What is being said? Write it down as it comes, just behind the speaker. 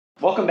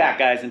Welcome back,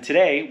 guys, and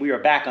today we are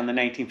back on the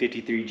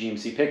 1953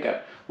 GMC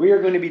pickup. We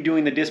are going to be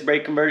doing the disc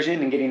brake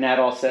conversion and getting that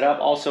all set up,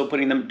 also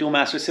putting the dual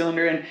master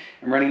cylinder in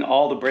and running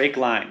all the brake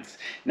lines.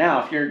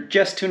 Now, if you're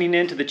just tuning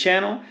in to the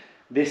channel,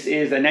 this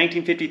is a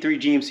 1953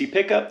 GMC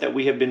pickup that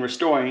we have been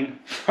restoring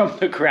from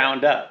the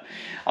ground up.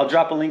 I'll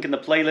drop a link in the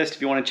playlist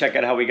if you want to check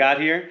out how we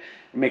got here.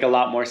 It'll make a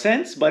lot more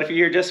sense, but if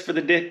you're here just for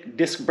the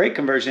disc brake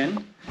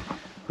conversion,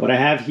 what I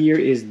have here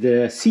is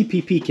the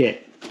CPP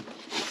kit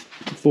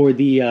for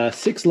the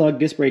 6-lug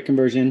disc brake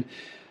conversion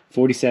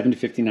 47 to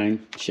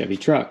 59 Chevy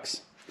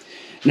trucks.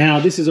 Now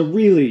this is a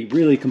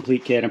really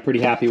complete kit. I'm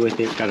pretty happy with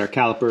it. Got our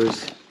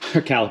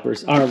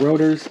our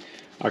rotors,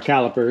 our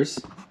calipers.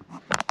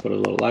 Put a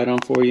little light on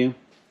for you.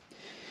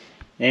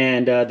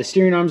 And the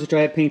steering arms, which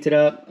I have painted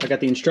up. I got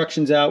the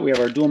instructions out. We have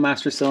our dual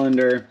master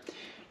cylinder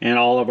and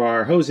all of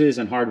our hoses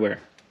and hardware.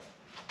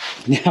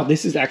 Now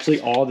this is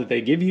actually all that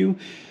they give you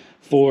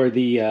for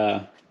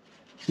the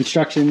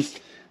instructions.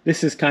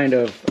 This is kind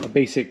of a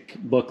basic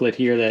booklet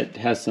here that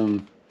has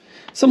some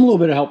little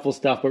bit of helpful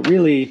stuff, but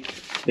really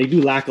they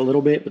do lack a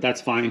little bit, but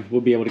that's fine. We'll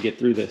be able to get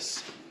through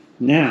this.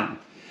 Now,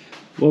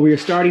 what we are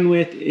starting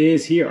with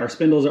is here. Our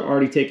spindles are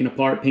already taken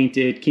apart,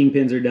 painted,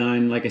 kingpins are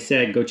done. Like I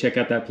said, go check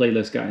out that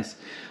playlist, guys.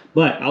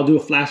 But I'll do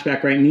a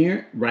flashback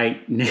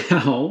right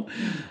now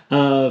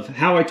of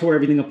how I tore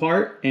everything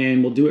apart,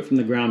 and we'll do it from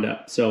the ground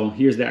up. So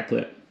here's that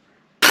clip.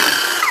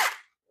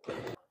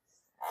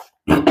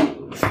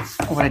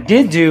 What I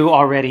did do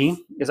already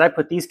is I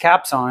put these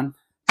caps on,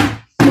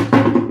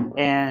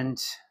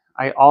 and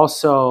I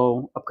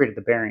also upgraded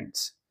the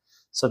bearings.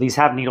 So these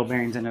have needle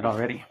bearings in it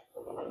already,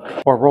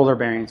 or roller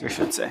bearings, I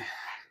should say.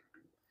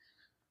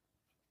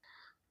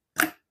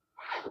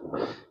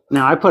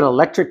 Now I put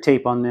electric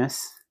tape on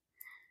this,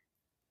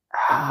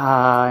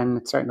 and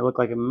it's starting to look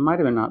like it might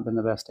have not been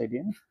the best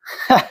idea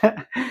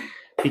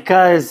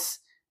because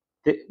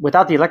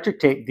without the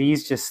electric tape,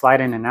 these just slide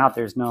in and out.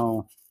 There's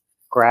no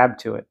grab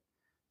to it.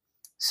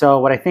 So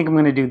what I think I'm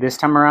going to do this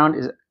time around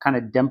is kind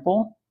of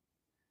dimple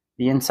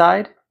the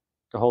inside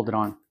to hold it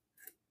on.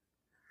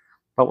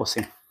 But we'll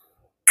see.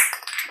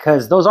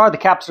 Because those are the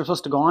caps that are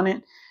supposed to go on it.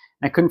 And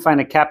I couldn't find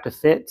a cap to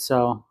fit,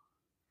 so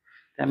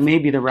that may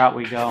be the route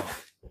we go.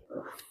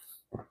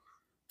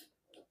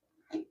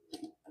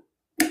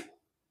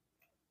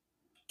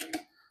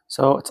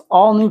 So it's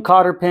all new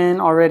cotter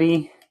pin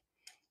already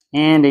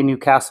and a new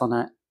castle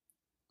nut.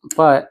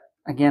 But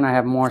again, I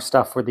have more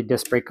stuff for the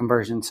disc brake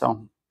conversion,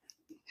 so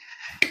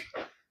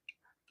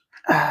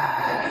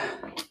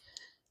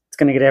it's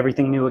going to get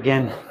everything new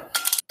again.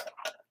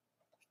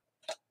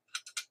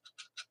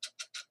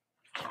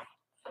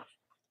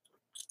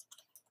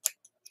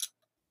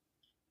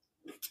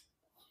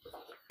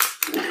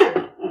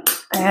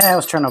 And I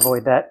was trying to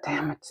avoid that.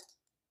 Damn it.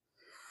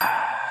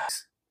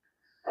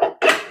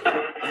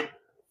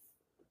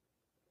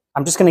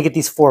 I'm just going to get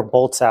these 4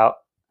 bolts out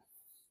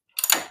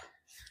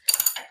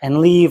and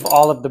leave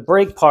all of the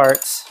brake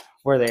parts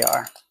where they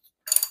are.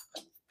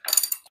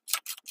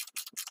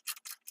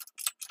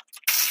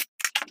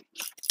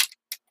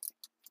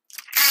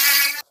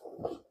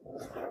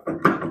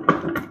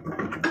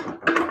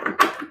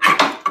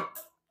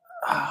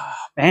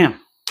 Bam.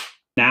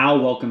 Now,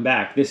 welcome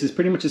back. This is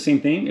pretty much the same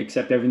thing,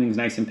 except everything's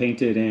nice and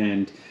painted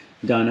and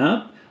done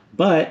up,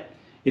 but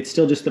it's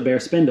still just the bare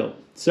spindle.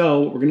 So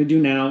what we're going to do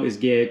now is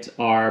get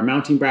our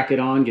mounting bracket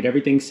on, get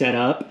everything set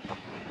up,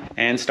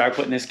 and start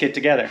putting this kit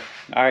together.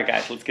 All right,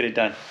 guys, let's get it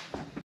done.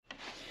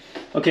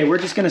 Okay, we're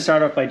just going to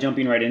start off by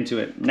jumping right into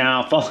it.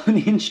 Now,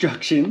 following the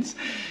instructions,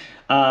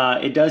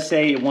 it does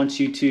say it wants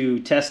you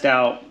to test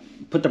out,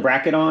 put the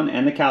bracket on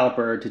and the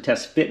caliper to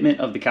test fitment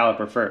of the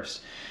caliper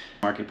first.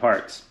 Market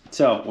parts.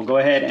 So we'll go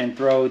ahead and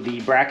throw the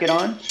bracket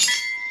on,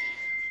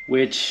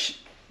 which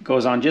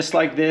goes on just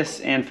like this.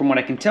 And from what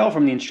I can tell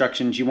from the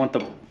instructions, you want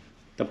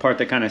the part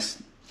that kind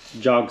of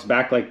jogs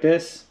back like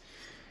this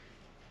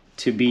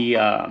to be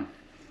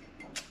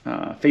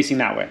facing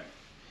that way.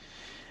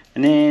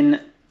 And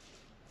then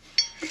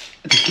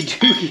they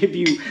do give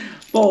you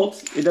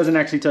bolts. It doesn't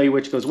actually tell you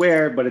which goes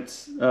where, but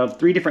it's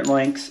 3 different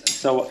lengths.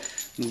 So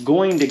I'm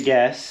going to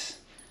guess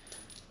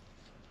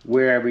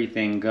where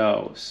everything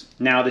goes.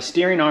 Now the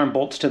steering arm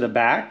bolts to the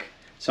back,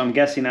 so I'm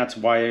guessing that's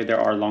why there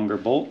are longer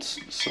bolts.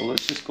 So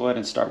let's just go ahead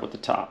and start with the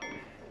top.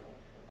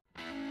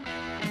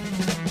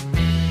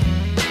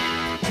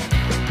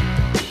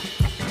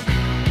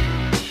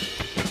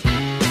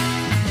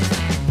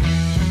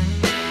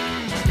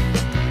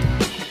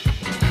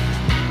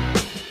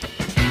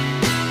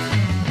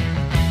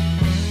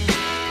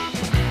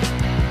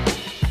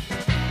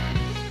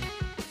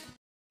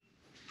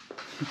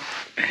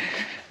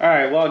 All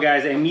right, well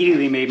guys, I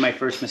immediately made my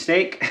first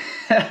mistake.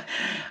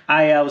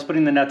 I was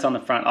putting the nuts on the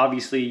front.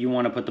 Obviously you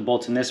want to put the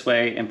bolts in this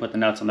way and put the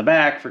nuts on the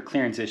back for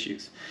clearance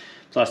issues.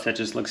 Plus that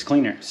just looks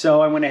cleaner.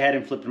 So I went ahead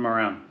and flipped them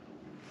around.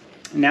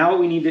 Now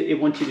what it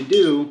wants you to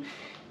do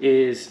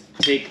is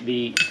take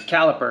the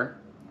caliper,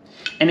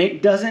 and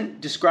it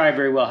doesn't describe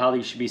very well how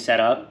these should be set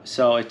up.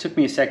 So it took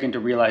me a second to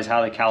realize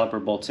how the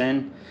caliper bolts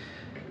in.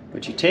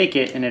 But you take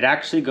it and it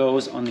actually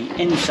goes on the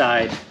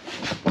inside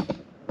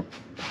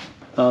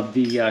of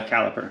the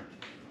caliper.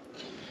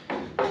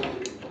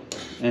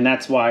 And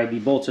that's why the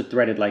bolts are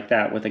threaded like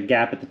that with a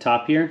gap at the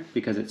top here,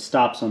 because it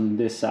stops on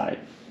this side.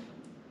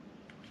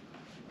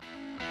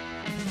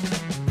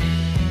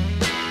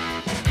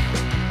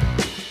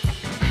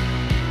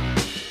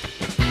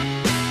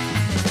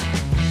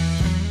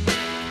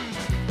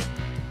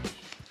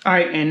 All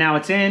right, and now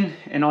it's in,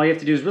 and all you have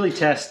to do is really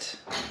test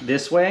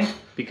this way,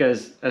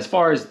 because as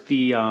far as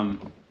the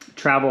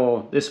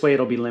travel this way,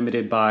 it'll be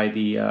limited by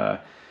the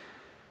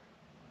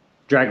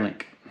drag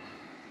link.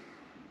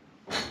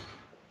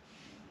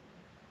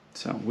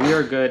 So we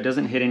are good,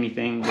 doesn't hit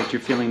anything, but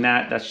you're feeling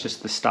that, that's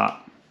just the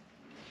stop.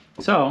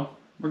 So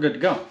we're good to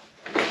go.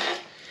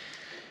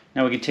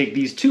 Now we can take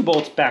these two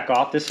bolts back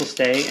off, this will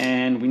stay,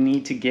 and we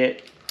need to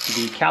get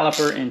the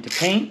caliper into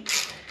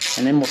paint,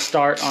 and then we'll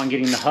start on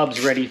getting the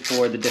hubs ready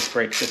for the disc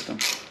brake system.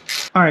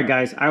 All right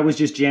guys, I was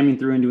just jamming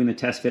through and doing the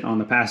test fit on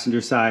the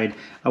passenger side.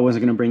 I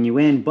wasn't gonna bring you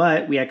in,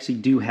 but we actually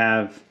do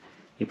have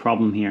a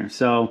problem here.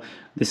 So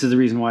this is the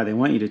reason why they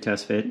want you to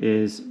test fit,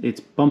 is it's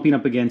bumping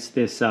up against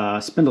this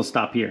spindle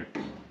stop here,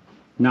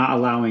 not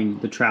allowing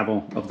the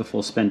travel of the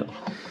full spindle.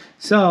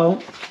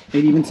 So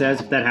it even says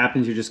if that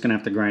happens, you're just gonna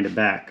have to grind it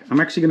back. I'm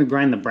actually gonna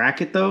grind the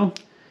bracket though,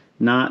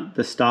 not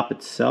the stop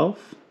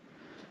itself.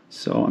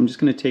 So I'm just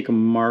gonna take a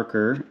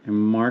marker and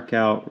mark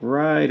out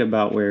right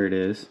about where it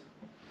is,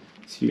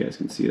 so you guys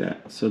can see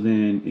that. So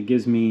then it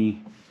gives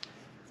me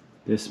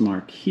this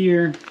mark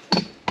here.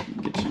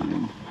 Get you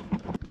in.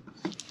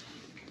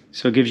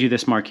 So it gives you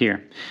this mark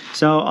here.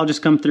 So I'll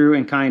just come through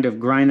and kind of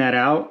grind that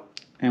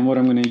out. And what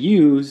I'm gonna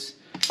use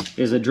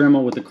is a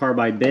Dremel with a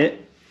carbide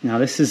bit. Now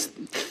this is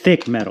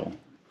thick metal.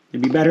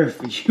 It'd be better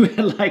if you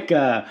had like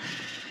a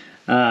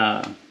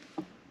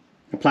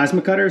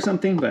plasma cutter or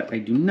something, but I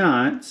do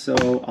not.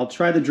 So I'll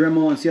try the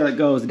Dremel and see how it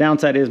goes. The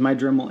downside is my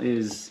Dremel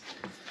is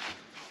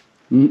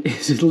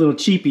a little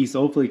cheapy,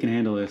 so hopefully you can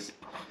handle this.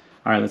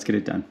 All right, let's get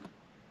it done.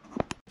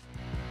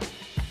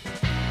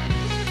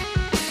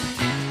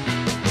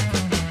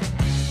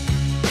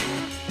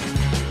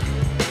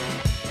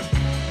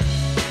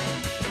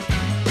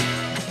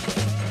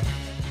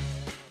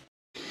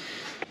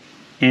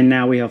 And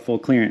now we have full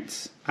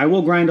clearance. I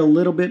will grind a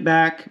little bit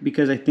back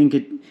because I think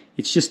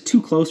it's just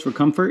too close for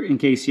comfort in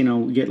case, you know,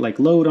 we get like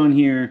load on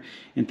here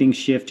and things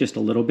shift just a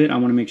little bit. I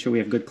want to make sure we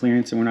have good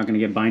clearance and we're not going to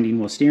get binding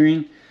while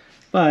steering.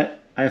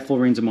 But I have full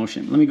range of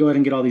motion. Let me go ahead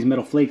and get all these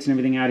metal flakes and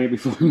everything out of here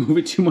before we move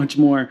it too much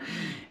more,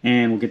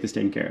 and we'll get this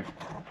taken care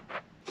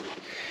of.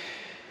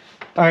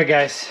 All right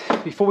guys,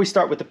 before we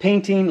start with the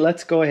painting,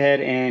 let's go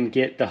ahead and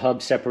get the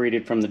hub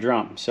separated from the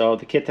drum. So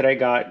the kit that I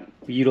got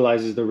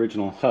utilizes the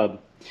original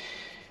hub.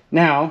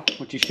 Now,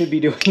 what you should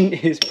be doing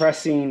is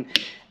pressing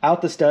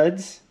out the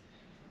studs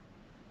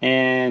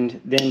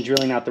and then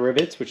drilling out the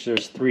rivets, which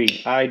there's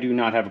 3. I do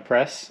not have a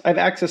press. I have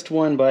access to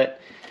one, but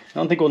I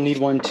don't think we'll need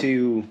one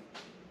to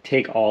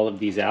take all of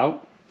these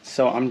out.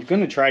 So I'm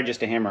going to try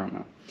just to hammer them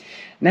out.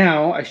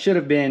 Now, I should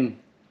have been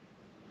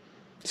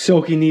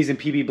soaking these in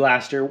PB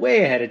Blaster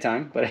way ahead of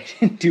time, but I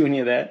didn't do any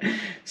of that.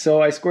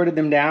 So I squirted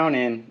them down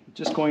and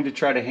just going to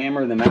try to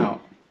hammer them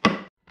out.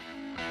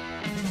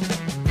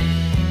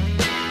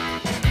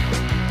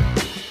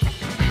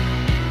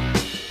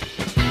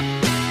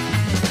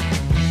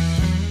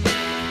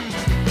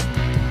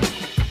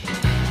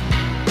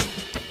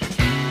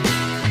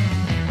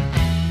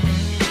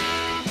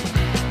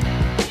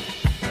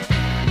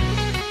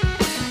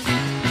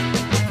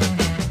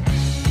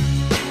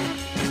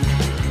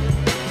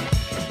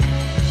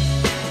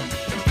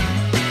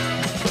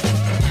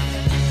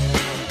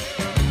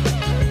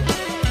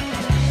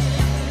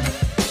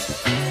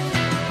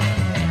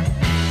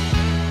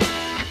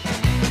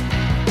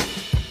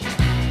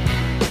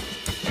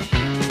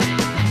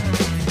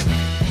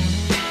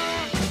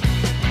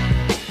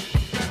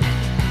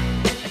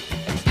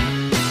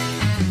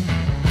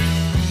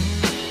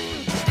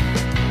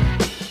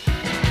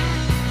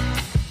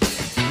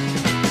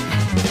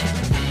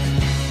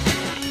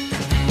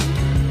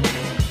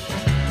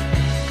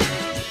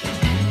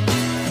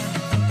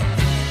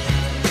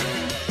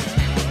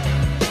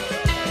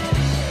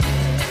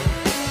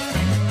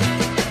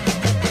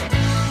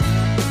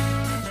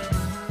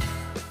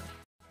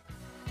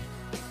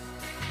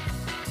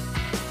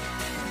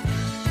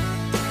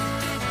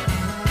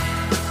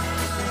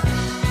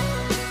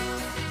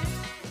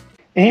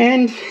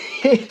 And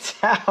it's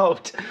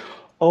out.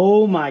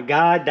 Oh my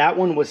God, that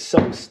one was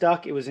so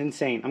stuck. It was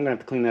insane. I'm gonna have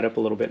to clean that up a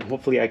little bit.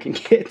 Hopefully I can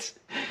get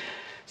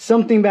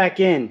something back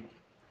in.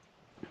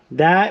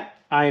 That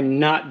I'm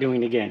not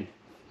doing again.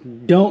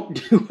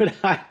 Don't do what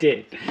I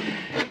did.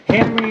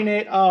 Hammering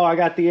it. Oh, I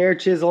got the air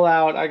chisel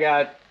out. I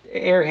got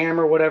air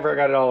hammer, whatever. I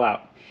got it all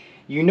out.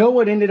 You know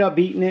what ended up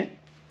beating it?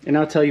 And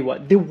I'll tell you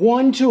what. The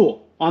one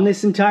tool on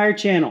this entire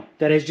channel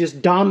that has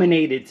just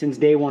dominated since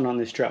day one on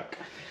this truck.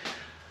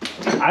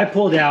 I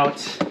pulled out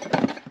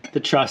the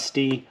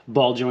trusty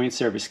ball joint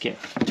service kit.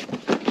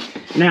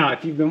 Now,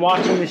 if you've been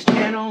watching this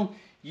channel,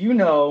 you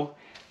know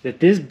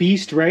that this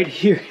beast right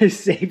here has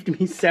saved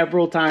me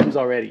several times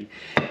already.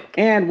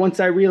 And once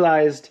I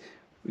realized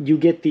you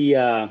get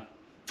the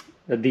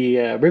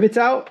the rivets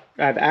out,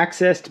 I have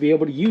access to be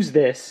able to use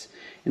this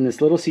in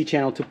this little C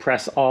channel to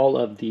press all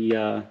of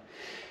the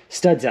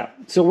studs out.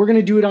 So we're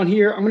gonna do it on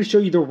here. I'm gonna show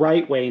you the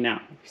right way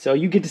now. So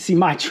you get to see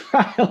my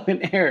trial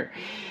and error.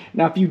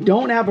 Now, if you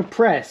don't have a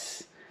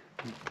press,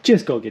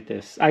 just go get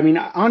this. I mean,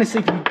 honestly,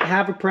 if you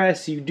have a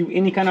press, you do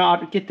any kind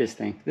of, get this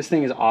thing. This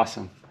thing is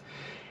awesome.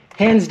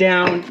 Hands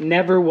down,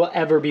 never will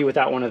ever be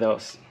without one of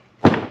those.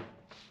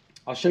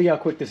 I'll show you how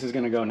quick this is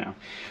gonna go now.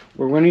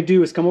 What we're gonna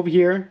do is come over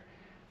here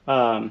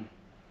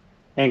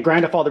and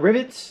grind off all the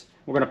rivets.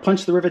 We're gonna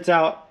punch the rivets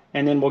out,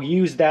 and then we'll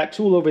use that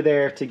tool over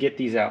there to get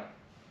these out.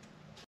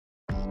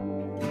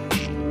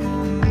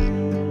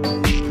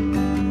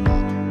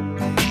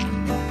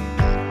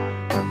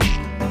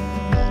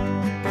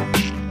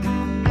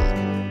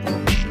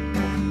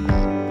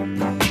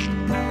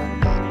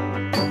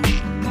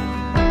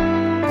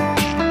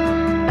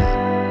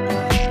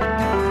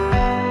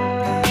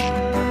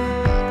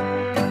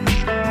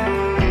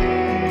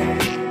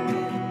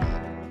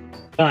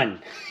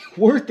 Done.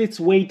 Worth its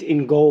weight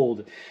in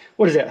gold.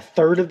 What is it, a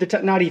third of the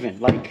time? Not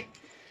even, like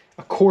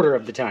a quarter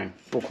of the time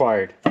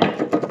required.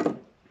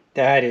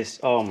 That is,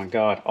 oh my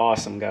God,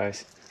 awesome,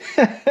 guys.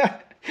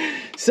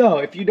 So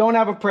if you don't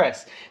have a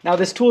press, now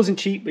this tool isn't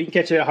cheap, but you can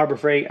catch it at Harbor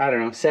Freight, I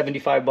don't know,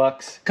 75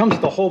 bucks. Comes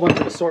with a whole bunch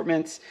of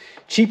assortments.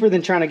 Cheaper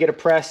than trying to get a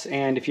press,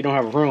 and if you don't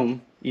have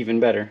room, even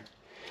better.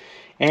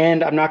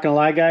 And I'm not gonna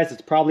lie, guys,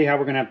 it's probably how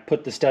we're gonna have to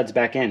put the studs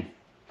back in.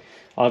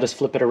 I'll just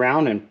flip it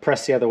around and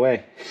press the other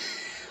way.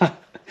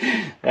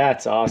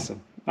 That's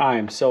awesome. I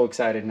am so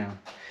excited now.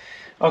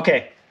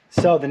 Okay,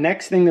 so the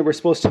next thing that we're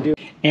supposed to do,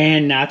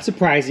 and not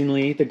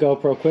surprisingly, the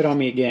GoPro quit on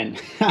me again.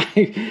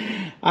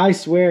 I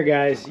swear,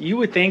 guys, you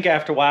would think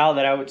after a while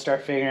that I would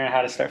start figuring out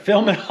how to start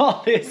filming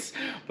all this,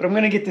 but I'm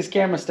gonna get this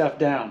camera stuff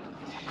down.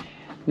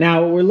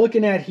 Now, what we're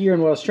looking at here,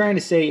 and what I was trying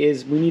to say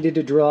is we needed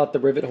to drill out the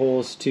rivet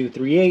holes to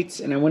 3/8,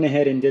 and I went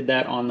ahead and did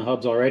that on the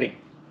hubs already.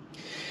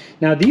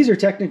 Now, these are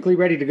technically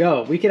ready to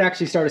go. We could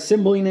actually start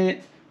assembling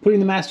it, putting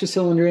the master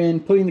cylinder in,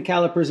 putting the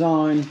calipers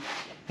on,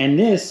 and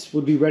this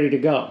would be ready to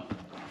go.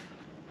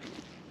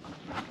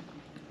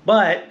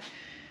 But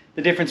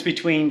the difference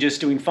between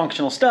just doing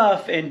functional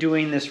stuff and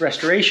doing this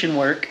restoration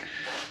work,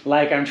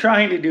 like I'm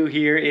trying to do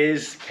here,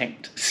 is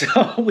paint.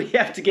 So we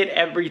have to get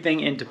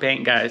everything into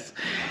paint, guys.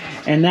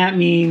 And that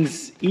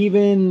means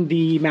even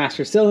the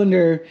master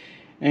cylinder,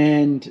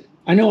 and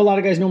I know a lot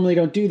of guys normally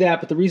don't do that,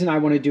 but the reason I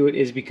want to do it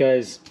is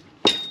because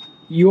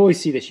you always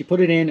see this. You put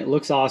it in, it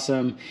looks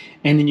awesome,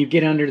 and then you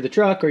get under the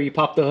truck or you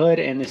pop the hood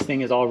and this thing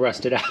is all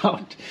rusted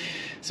out.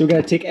 So we got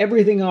to take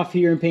everything off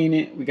here and paint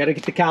it. We got to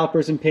get the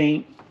calipers in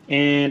paint,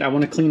 and I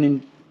want to clean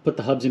and put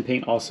the hubs in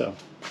paint also.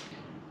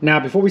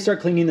 Now, before we start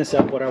cleaning this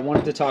up, what I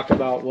wanted to talk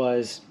about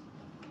was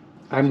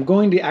I'm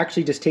going to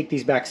actually just take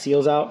these back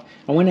seals out.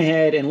 I went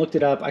ahead and looked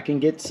it up. I can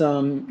get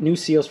some new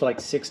seals for like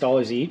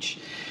 $6 each.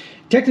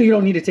 Technically, you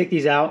don't need to take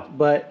these out,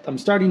 but I'm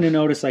starting to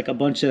notice like a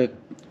bunch of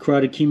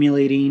crud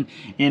accumulating.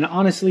 And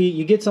honestly,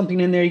 you get something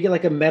in there, you get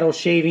like a metal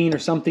shaving or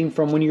something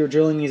from when you were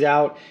drilling these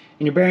out,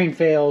 and your bearing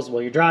fails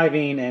while you're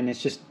driving, and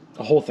it's just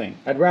a whole thing.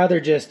 I'd rather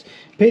just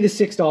pay the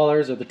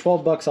 $6 or the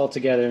 12 bucks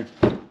altogether,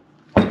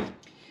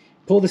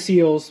 pull the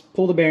seals,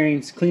 pull the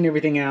bearings, clean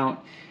everything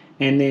out,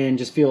 and then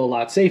just feel a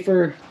lot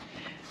safer.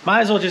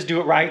 Might as well just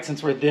do it right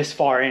since we're this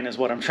far in, is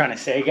what I'm trying to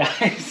say,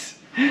 guys.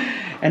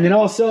 And then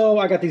also,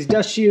 I got these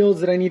dust shields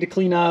that I need to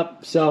clean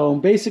up. So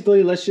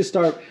basically, let's just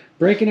start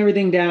breaking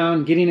everything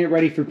down, getting it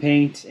ready for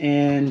paint,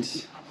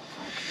 and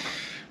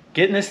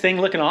getting this thing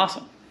looking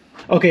awesome.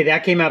 Okay,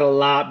 that came out a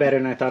lot better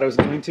than I thought it was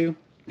going to.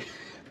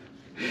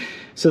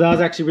 So that was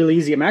actually really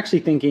easy. I'm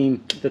actually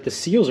thinking that the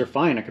seals are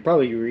fine. I could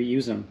probably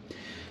reuse them.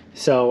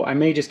 So I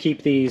may just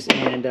keep these,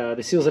 and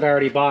the seals that I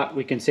already bought,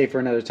 we can save for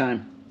another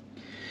time.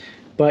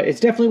 But it's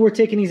definitely worth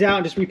taking these out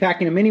and just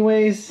repacking them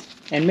anyways.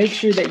 And make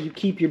sure that you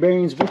keep your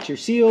bearings with your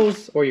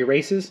seals, or your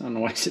races. I don't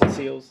know why I said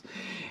seals.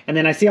 And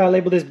then I see how I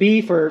labeled this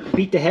B for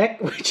beat the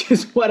heck, which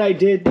is what I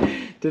did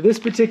to this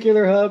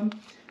particular hub.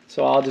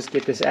 So I'll just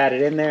get this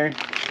added in there.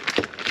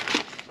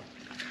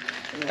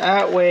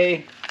 That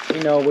way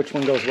we know which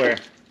one goes where.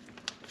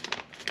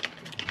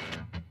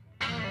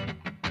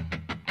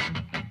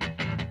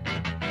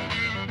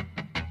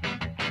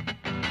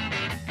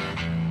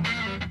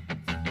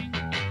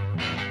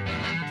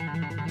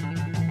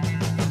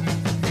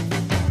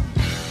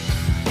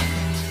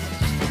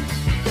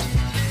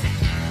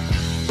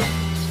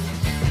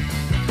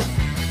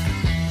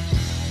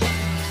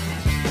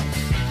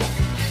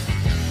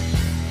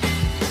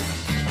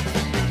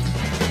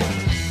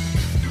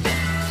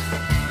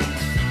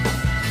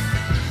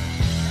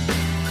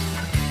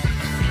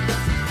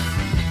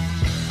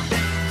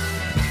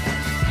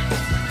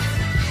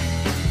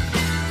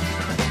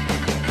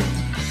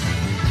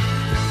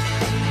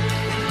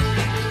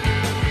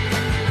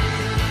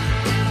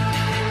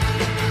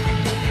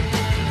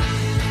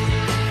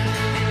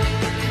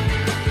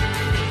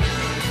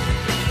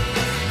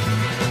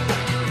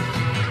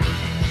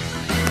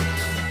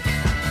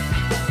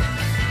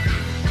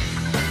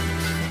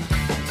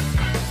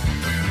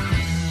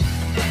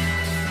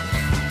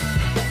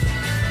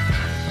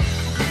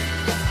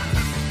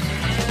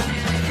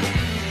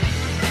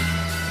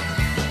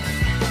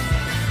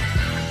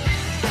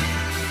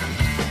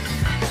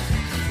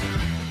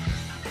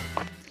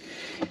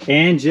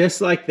 And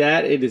just like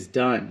that, it is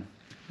done.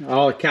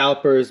 All the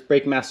calipers,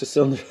 brake master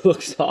cylinder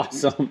looks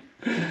awesome.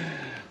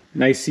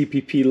 Nice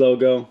CPP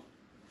logo.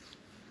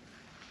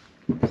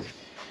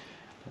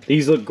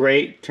 These look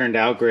great, turned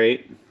out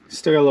great.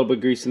 Still got a little bit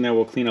of grease in there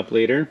we'll clean up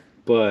later,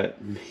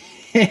 but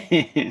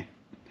man,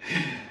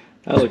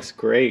 that looks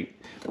great.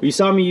 What you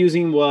saw me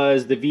using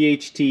was the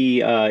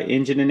VHT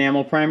engine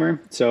enamel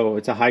primer. So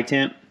it's a high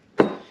temp,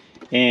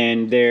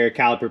 and their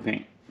caliper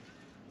paint.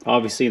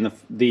 Obviously in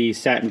the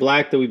satin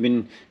black that we've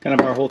been kind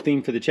of our whole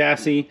theme for the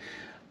chassis.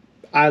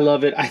 I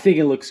love it. I think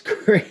it looks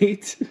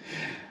great.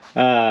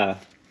 I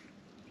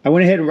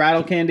went ahead and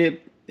rattle canned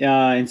it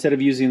instead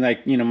of using like,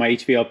 you know, my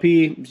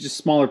HVLP. Just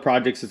smaller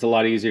projects, it's a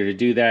lot easier to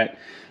do that.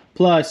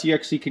 Plus, you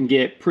actually can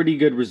get pretty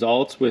good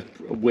results with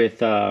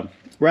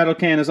rattle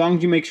can as long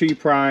as you make sure you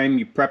prime,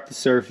 you prep the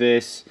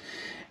surface,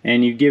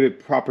 and you give it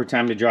proper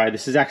time to dry.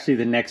 This is actually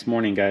the next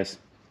morning, guys.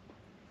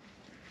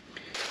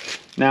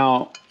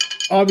 Now,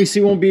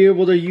 obviously, won't be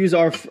able to use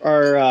our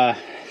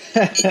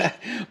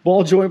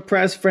ball joint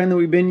press friend that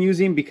we've been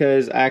using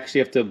because I actually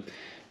have to.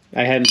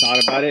 I hadn't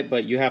thought about it,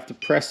 but you have to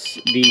press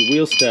the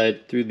wheel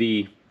stud through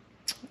the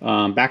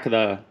back of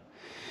the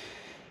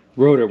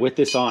rotor with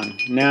this on.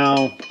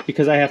 Now,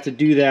 because I have to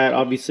do that,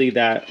 obviously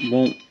that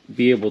won't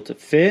be able to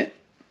fit.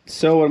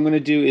 So what I'm going to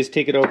do is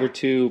take it over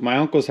to my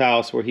uncle's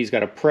house where he's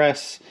got a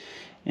press,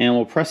 and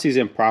we'll press these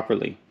in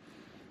properly.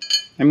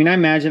 I mean, I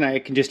imagine I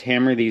can just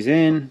hammer these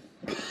in,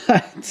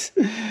 but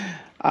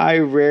I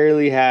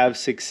rarely have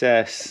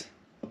success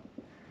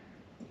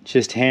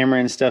just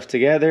hammering stuff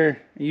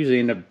together. I usually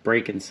end up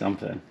breaking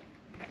something.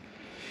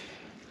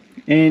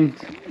 And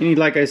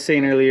like I was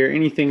saying earlier,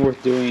 anything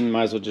worth doing,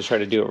 might as well just try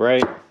to do it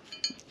right.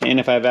 And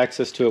if I have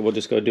access to it, we'll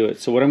just go do it.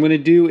 So what I'm going to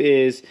do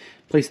is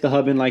place the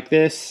hub in like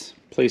this,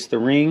 place the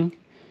ring,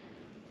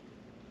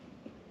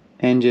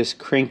 and just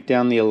crank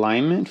down the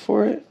alignment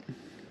for it.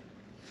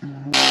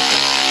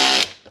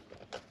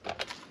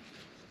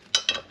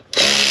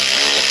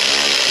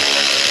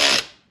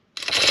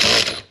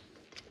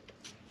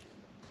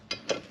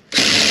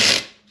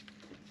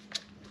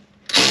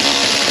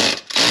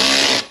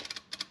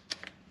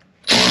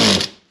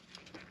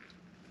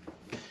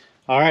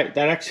 All right,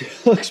 that actually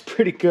looks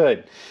pretty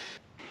good.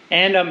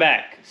 And I'm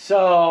back.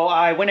 So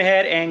I went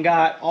ahead and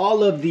got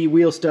all of the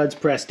wheel studs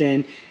pressed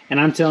in, and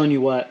I'm telling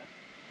you what,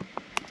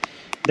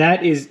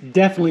 that is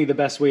definitely the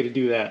best way to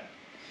do that.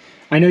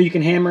 I know you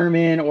can hammer them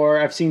in, or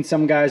I've seen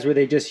some guys where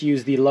they just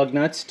use the lug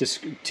nuts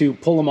to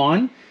pull them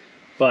on,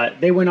 but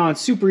they went on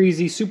super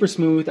easy, super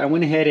smooth. I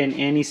went ahead and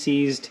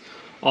anti-seized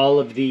all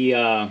of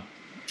the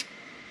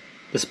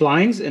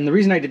splines, and the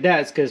reason I did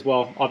that is because,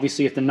 well,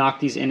 obviously you have to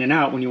knock these in and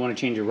out when you want to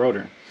change your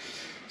rotor.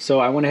 So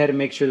I went ahead and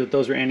make sure that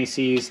those were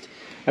anti-seized.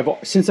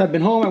 Since I've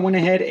been home, I went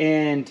ahead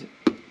and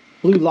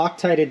blue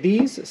Loctited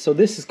these. So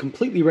this is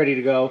completely ready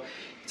to go.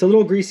 It's a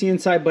little greasy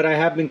inside, but I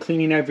have been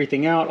cleaning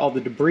everything out. All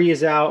the debris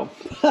is out.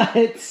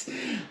 But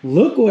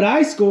look what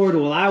I scored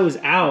while I was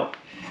out.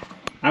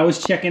 I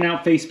was checking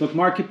out Facebook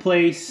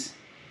Marketplace,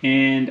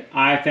 and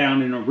I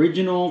found an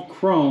original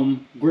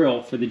chrome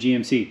grill for the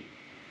GMC.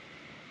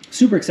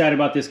 Super excited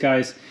about this,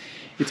 guys.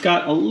 It's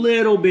got a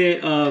little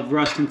bit of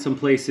rust in some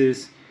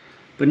places,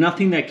 but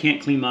nothing that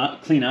can't clean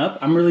up.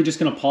 I'm really just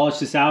gonna polish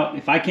this out.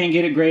 If I can't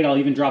get it great, I'll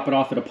even drop it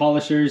off at a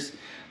polisher's.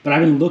 But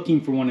I've been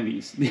looking for one of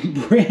these. They're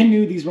brand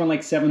new, these run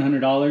like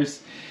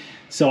 $700.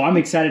 So I'm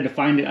excited to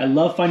find it. I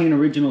love finding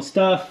original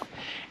stuff,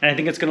 and I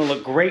think it's gonna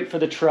look great for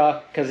the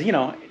truck because, you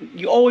know,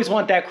 you always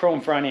want that chrome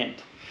front end.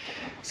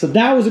 So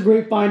that was a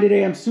great find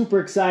today. I'm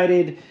super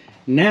excited.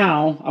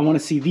 Now I wanna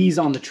see these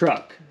on the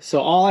truck.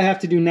 So all I have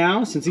to do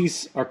now, since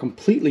these are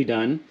completely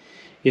done,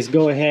 is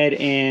go ahead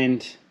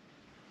and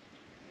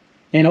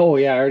oh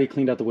yeah, I already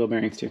cleaned out the wheel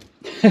bearings too.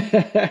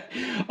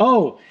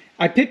 Oh,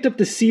 I picked up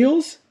the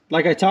seals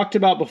like I talked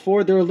about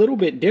before. They're a little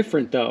bit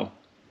different though.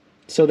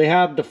 So they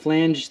have the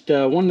flange,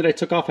 the one that I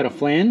took off had a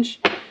flange.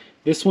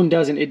 This one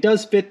doesn't. It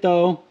does fit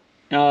though.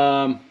 So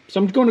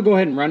I'm going to go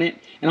ahead and run it.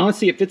 And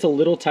honestly, it fits a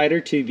little tighter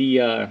to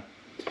the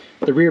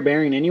rear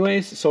bearing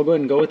anyways. So I'll go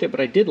ahead and go with it, but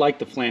I did like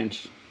the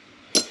flange.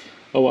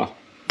 Oh well.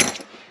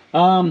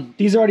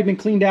 These have already been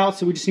cleaned out,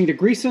 so we just need to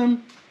grease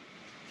them,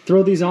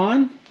 throw these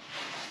on,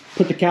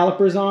 put the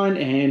calipers on,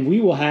 and we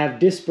will have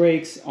disc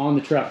brakes on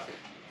the truck.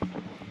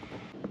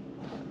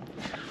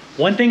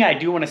 One thing I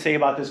do want to say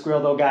about this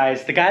grill though,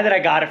 guys, the guy that I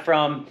got it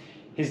from,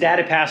 his dad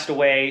had passed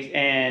away,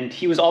 and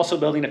he was also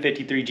building a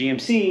 53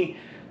 GMC.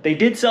 They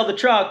did sell the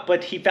truck,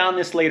 but he found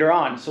this later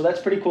on. So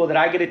that's pretty cool that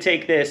I get to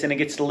take this and it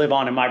gets to live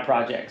on in my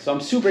project. So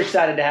I'm super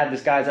excited to have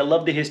this, guys. I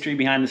love the history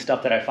behind the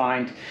stuff that I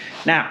find.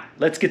 Now,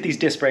 let's get these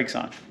disc brakes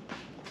on.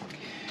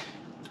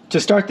 To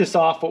start this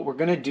off, what we're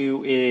gonna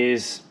do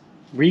is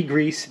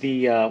re-grease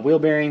the wheel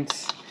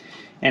bearings,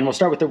 and we'll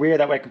start with the rear,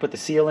 that way I can put the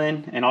seal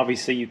in, and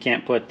obviously you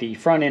can't put the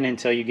front in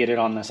until you get it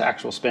on this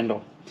actual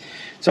spindle.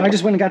 So I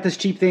just went and got this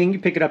cheap thing. You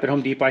pick it up at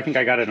Home Depot. I think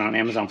I got it on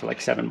Amazon for like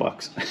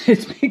 $7.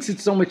 It makes it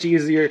so much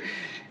easier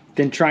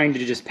than trying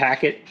to just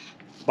pack it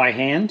by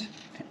hand.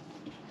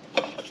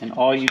 And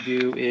all you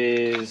do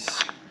is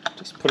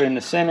just put it in the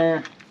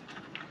center,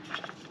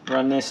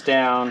 Run this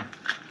down.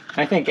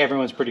 I think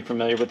everyone's pretty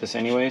familiar with this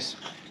anyways.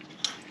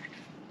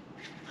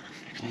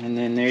 And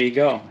then there you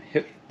go.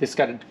 This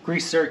got a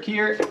grease zerk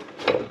here.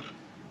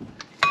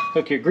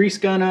 Hook your grease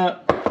gun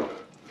up.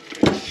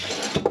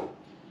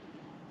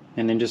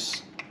 And then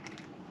just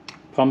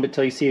pump it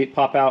till you see it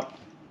pop out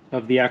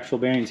of the actual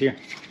bearings here.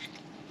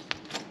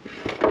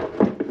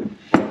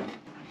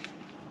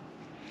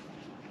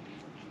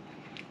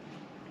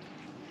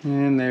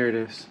 And there it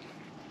is.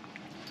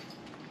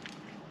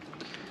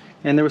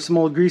 And there was some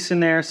old grease in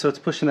there, so it's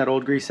pushing that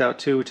old grease out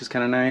too, which is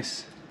kind of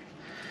nice.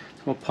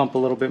 We'll pump a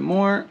little bit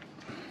more.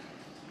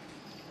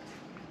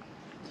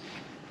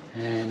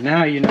 And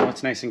now you know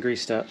it's nice and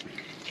greased up.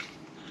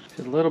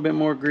 Put a little bit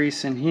more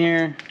grease in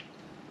here.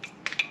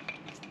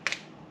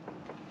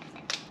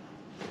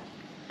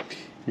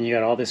 And you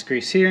got all this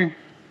grease here.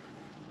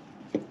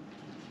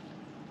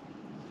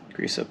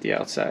 Grease up the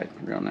outside,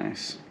 real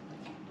nice.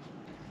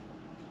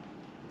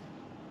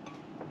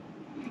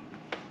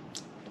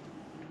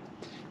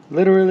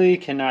 Literally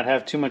cannot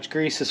have too much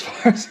grease as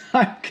far as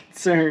I'm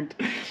concerned.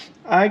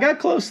 I got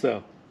close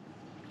though.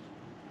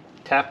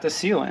 Tap the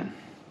seal in.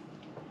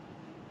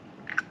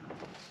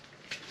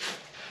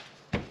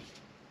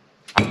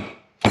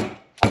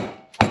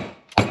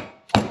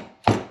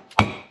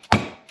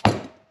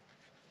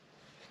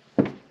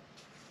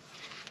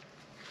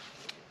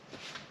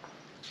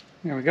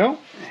 There we go.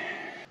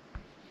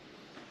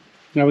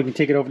 Now we can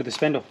take it over to the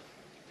spindle.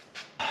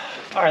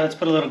 All right, let's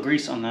put a little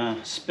grease on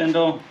the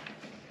spindle.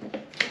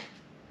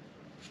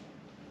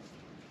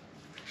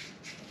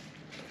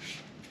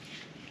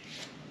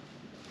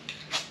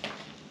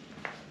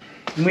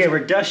 And we have our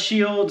dust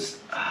shields.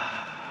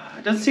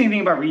 It doesn't say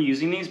anything about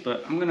reusing these,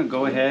 but I'm gonna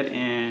go ahead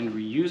and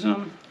reuse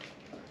them.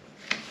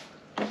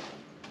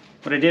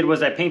 What I did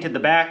was I painted the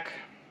back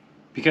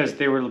because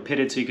they were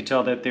pitted so you could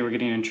tell that they were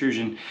getting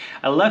intrusion.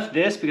 I left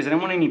this because I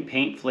didn't want any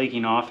paint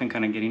flaking off and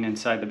kind of getting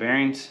inside the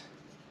bearings.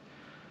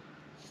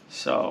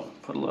 So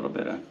put a little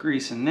bit of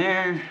grease in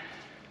there.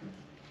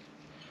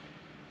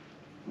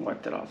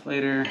 Wipe that off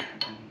later.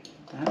 And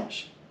that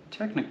should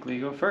technically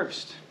go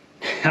first.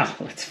 Now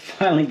let's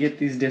finally get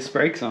these disc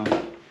brakes on.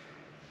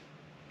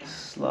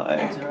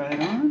 Slides right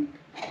on.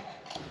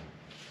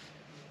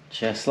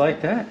 Just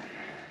like that.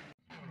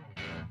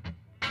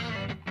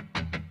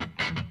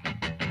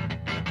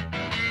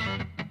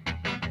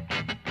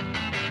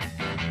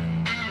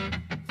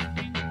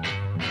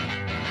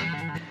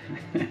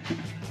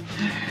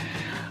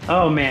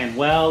 Oh man,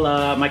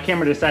 well my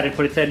camera decided to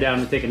put its head down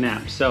and take a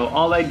nap. So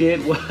all I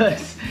did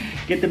was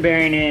get the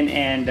bearing in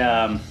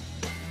and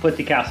put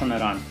the castle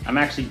nut on. I'm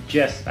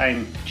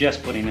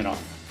just putting it on.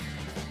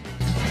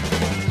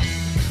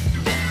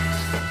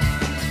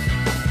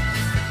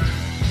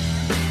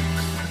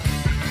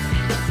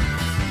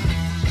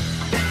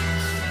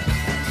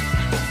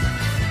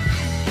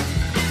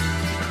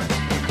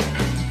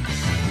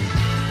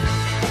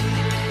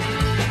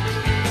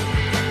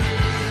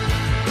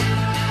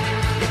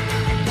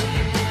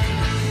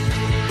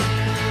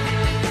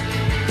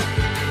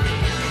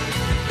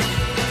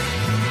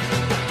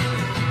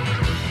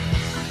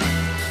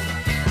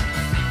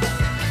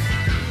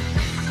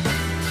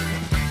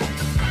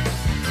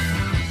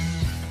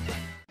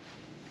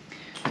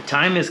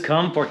 Time has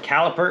come for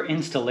caliper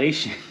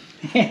installation.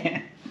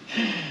 I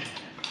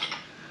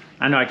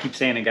know I keep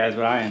saying it, guys,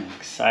 but I am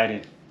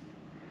excited.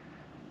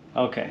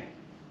 Okay,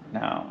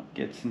 now it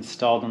gets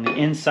installed on the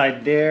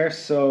inside there.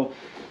 So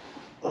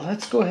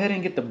let's go ahead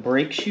and get the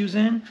brake shoes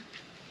in.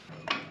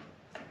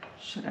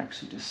 Should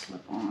actually just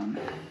slip on.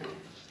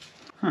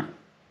 Huh.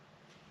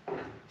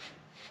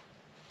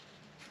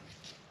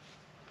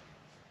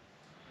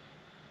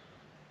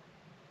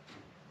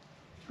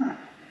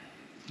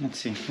 Let's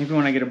see, maybe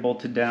when I get it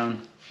bolted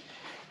down,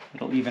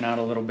 it'll even out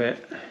a little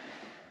bit.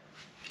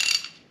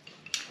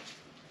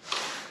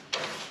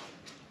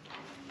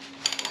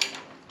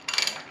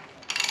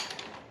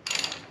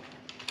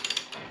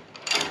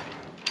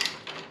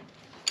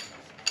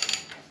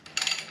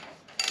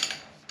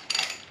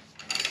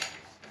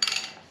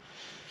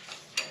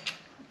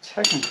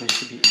 Technically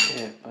should be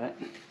it, but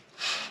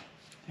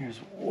there's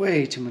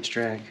way too much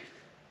drag.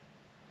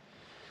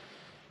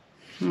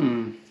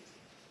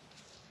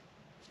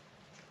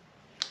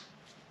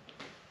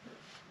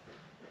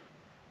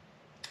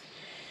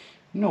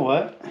 You know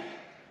what? Let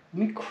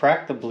me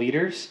crack the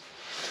bleeders.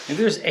 Maybe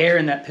there's air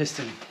in that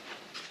piston.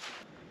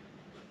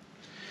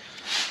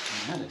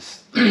 That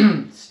is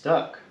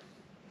stuck.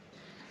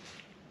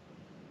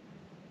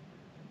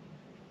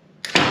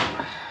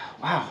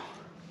 Wow.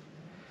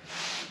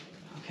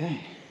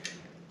 Okay.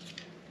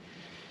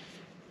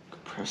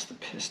 Compress the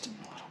piston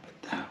a little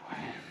bit that way.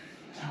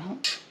 No,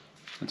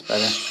 that's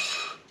better.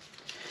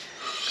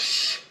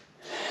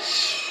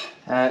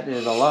 That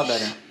is a lot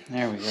better.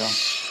 There we go.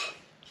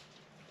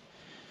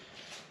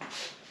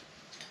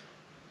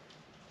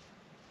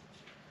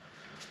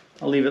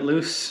 I'll leave it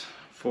loose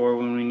for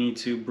when we need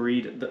to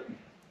bleed the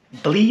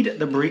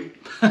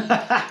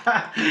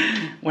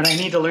when I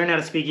need to learn how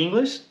to speak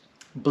English,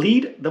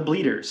 bleed the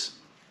bleeders.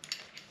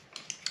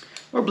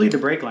 Or bleed the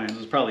brake lines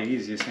was probably the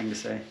easiest thing to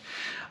say.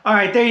 All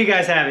right, there you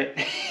guys have it.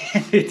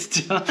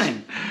 It's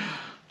done.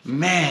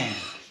 Man.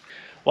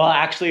 Well,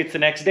 actually, it's the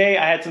next day.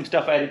 I had some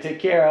stuff I had to take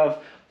care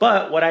of.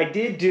 But what I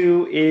did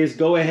do is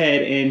go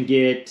ahead and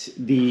get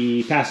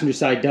the passenger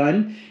side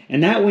done.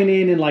 And that went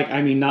in like,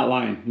 I mean, not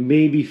lying,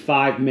 maybe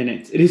 5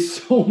 minutes. It is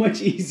so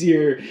much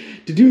easier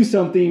to do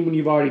something when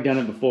you've already done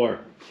it before.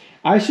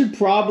 I should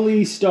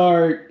probably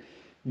start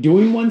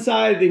doing one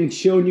side and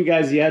showing you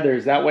guys the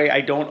others. That way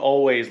I don't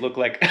always look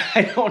like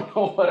I don't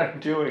know what I'm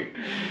doing.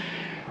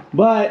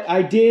 But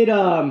I did,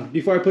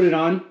 before I put it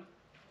on,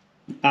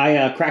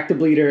 I cracked the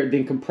bleeder,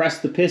 then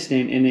compressed the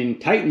piston, and then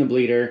tightened the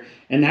bleeder,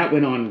 and that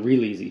went on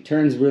real easy.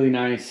 Turns really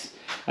nice.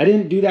 I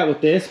didn't do that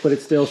with this, but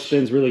it still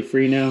spins really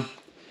free now.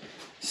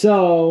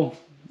 So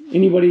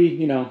anybody,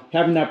 you know,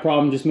 having that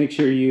problem, just make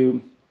sure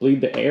you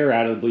bleed the air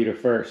out of the bleeder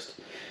first.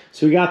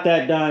 So we got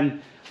that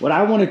done. What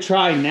I want to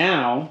try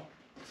now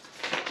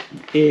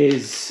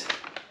is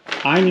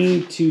I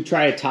need to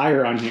try a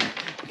tire on here.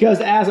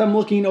 Because as I'm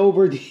looking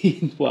over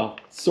the, well,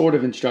 sort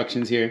of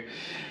instructions here,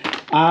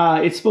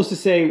 it's supposed to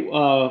say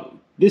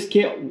this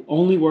kit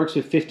only works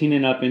with 15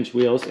 and up inch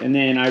wheels. And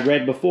then I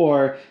read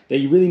before that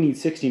you really need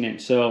 16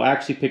 inch. So I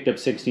actually picked up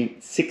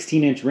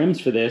 16 inch rims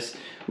for this,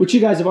 which you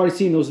guys have already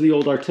seen. Those are the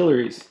old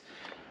Artilleries.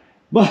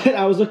 But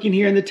I was looking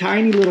here in the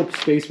tiny little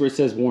space where it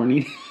says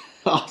warning.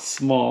 Oh,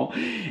 small.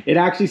 It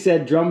actually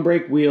said drum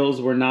brake wheels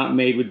were not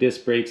made with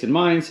disc brakes in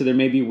mind, so there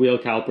may be wheel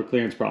caliper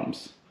clearance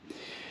problems.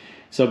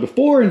 So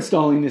before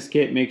installing this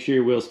kit, make sure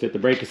your wheels fit the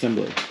brake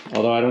assembly.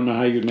 Although I don't know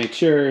how you would make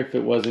sure if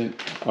it wasn't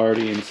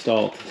already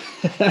installed.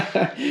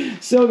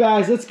 So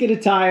guys, let's get a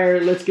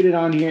tire, let's get it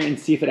on here and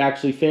see if it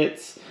actually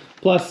fits.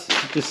 Plus,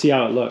 just see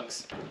how it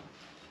looks.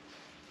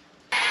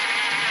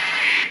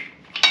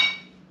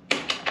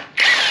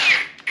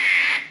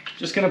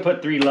 Just gonna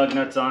put 3 lug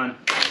nuts on.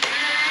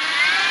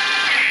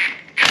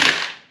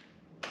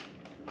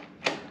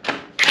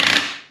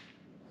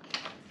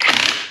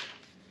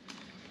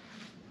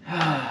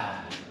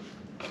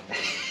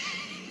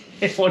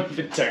 It won't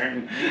even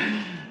turn.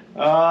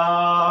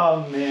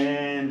 Oh,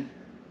 man.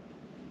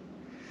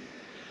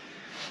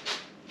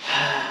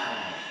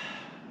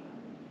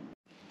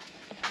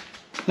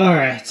 All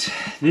right,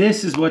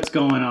 this is what's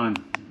going on.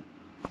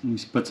 Let me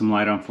just put some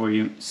light on for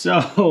you.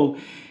 So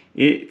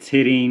it's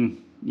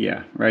hitting,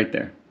 yeah, right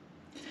there.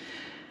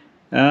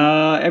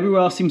 Everywhere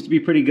else seems to be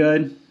pretty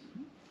good.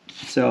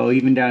 So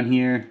even down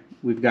here,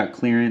 we've got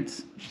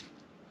clearance.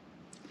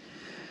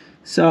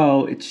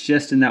 So it's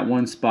just in that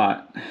one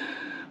spot.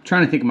 I'm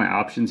trying to think of my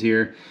options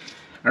here.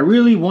 I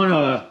really want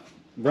to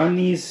run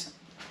these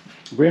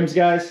rims,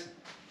 guys.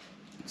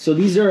 So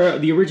these are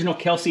the original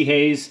Kelsey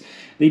Hayes.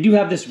 They do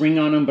have this ring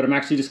on them, but I'm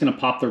actually just going to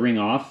pop the ring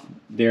off.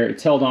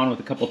 It's held on with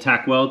a couple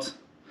tack welds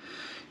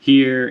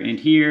here and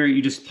here.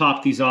 You just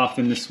pop these off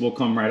and this will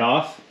come right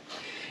off.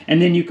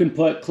 And then you can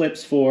put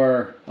clips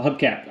for a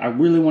hubcap. I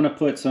really want to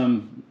put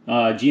some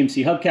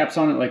GMC hubcaps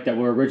on it like that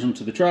were original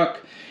to the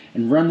truck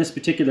and run this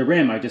particular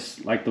rim. I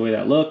just like the way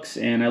that looks,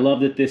 and I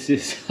love that this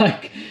is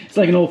like, it's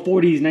like an old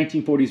 40s,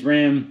 1940s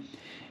rim.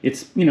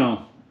 It's, you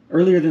know,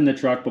 earlier than the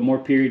truck, but more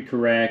period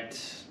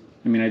correct.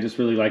 I mean, I just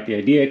really like the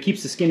idea. It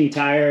keeps the skinny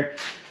tire,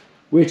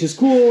 which is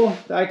cool.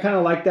 I kind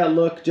of like that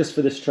look just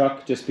for this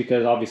truck, just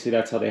because obviously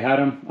that's how they had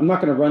them. I'm not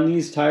going to run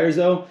these tires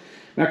though.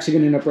 I'm actually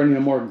going to end up running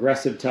a more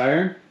aggressive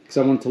tire because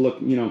I want it to look,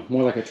 you know,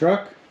 more like a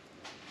truck.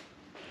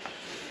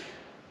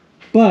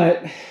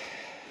 But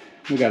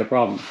we got a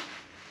problem.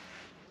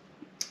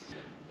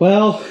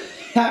 Well,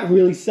 that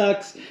really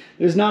sucks.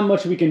 There's not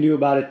much we can do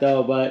about it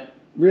though, but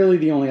really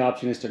the only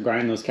option is to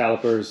grind those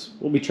calipers.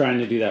 We'll be trying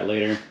to do that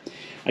later.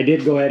 I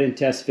did go ahead and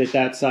test fit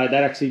that side.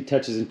 That actually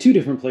touches in 2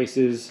 different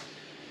places.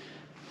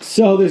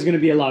 So there's going to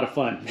be a lot of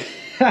fun.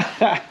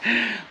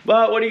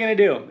 But what are you going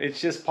to do?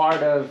 It's just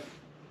part of,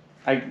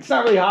 it's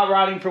not really hot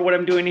rodding for what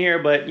I'm doing here,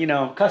 but you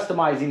know,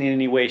 customizing in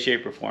any way,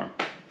 shape, or form.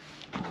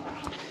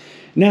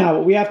 Now,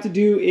 what we have to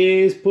do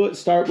is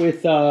start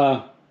with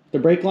the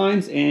brake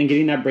lines and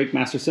getting that brake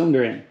master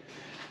cylinder in,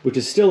 which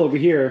is still over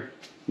here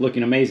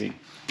looking amazing.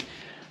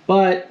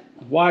 But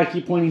why I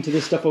keep pointing to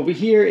this stuff over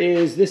here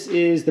is this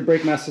is the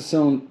brake master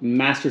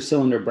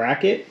cylinder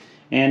bracket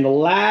and the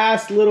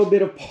last little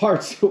bit of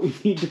parts that we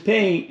need to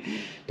paint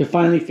to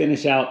finally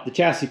finish out the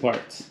chassis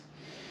parts.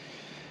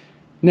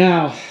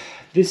 Now,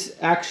 this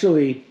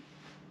actually,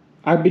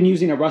 I've been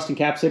using a rust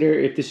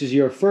encapsulator. If this is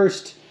your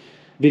first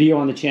video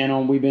on the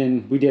channel, we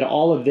did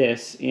all of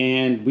this,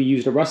 and we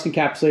used a rust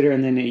encapsulator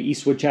and then a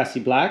Eastwood chassis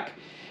black.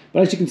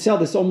 But as you can tell,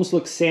 this almost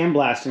looks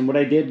sandblasted, and what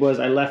I did was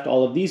I left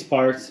all of these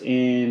parts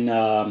in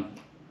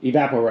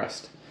evapor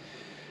rust.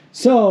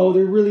 So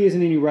there really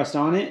isn't any rust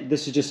on it.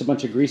 This is just a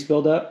bunch of grease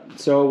buildup.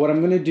 So what I'm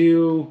going to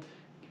do,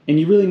 and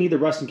you really need the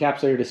rust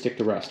encapsulator to stick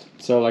to rust.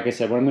 So like I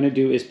said, what I'm going to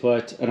do is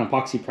put an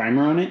epoxy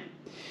primer on it,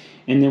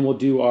 and then we'll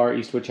do our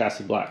Eastwood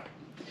chassis black.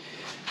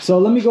 So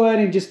let me go ahead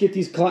and just get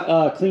these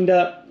cleaned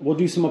up. We'll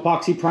do some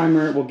epoxy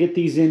primer. We'll get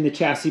these in the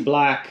chassis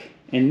black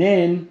and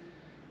then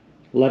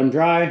let them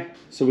dry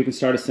so we can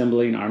start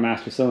assembling our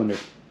master cylinder.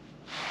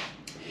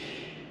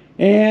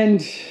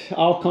 And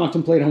I'll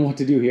contemplate on what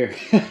to do here.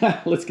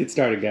 Let's get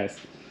started, guys.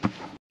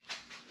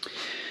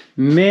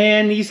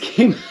 Man, these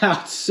came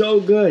out so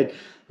good.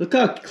 Look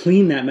how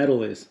clean that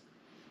metal is.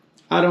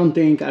 I don't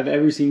think I've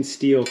ever seen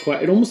steel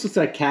quite. It almost looks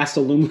like cast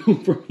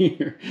aluminum from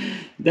here.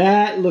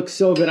 That looks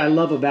so good. I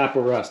love a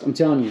vapor rust. I'm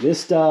telling you, this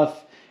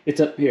stuff,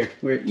 it's up here.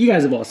 Where you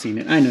guys have all seen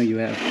it. I know you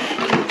have.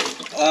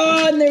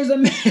 Oh, and there's a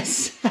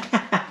mess.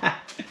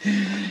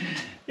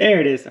 There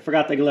it is. I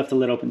forgot that I left the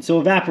lid open. So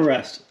a vapor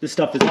rust. This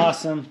stuff is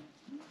awesome.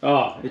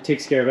 Oh, it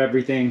takes care of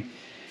everything.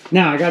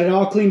 Now I got it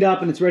all cleaned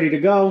up and it's ready to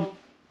go.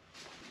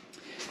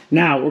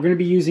 Now what we're going to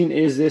be using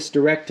is this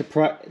direct to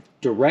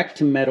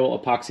metal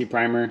epoxy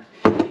primer.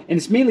 And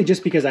it's mainly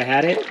just because I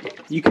had it.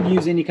 You can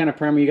use any kind of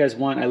primer you guys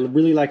want. I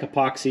really like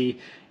epoxy.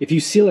 If you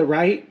seal it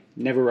right, it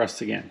never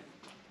rusts again.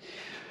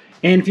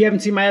 And if you haven't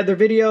seen my other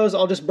videos,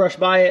 I'll just brush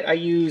by it. I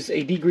use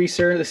a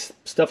degreaser. This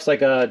stuff's like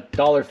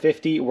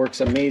 $1.50. It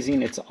works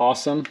amazing. It's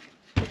awesome.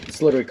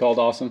 It's literally called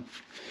awesome.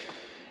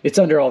 It's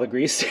under all the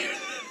grease,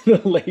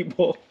 the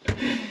label.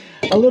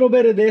 A little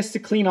bit of this to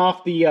clean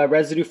off the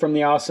residue from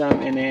the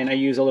awesome, and then I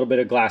use a little bit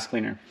of glass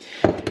cleaner.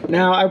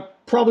 Now, I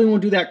probably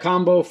won't do that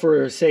combo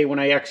for, say, when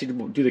I actually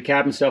do the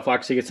cabin stuff. I'll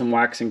actually get some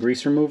wax and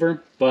grease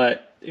remover,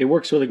 but it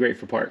works really great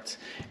for parts.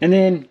 And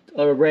then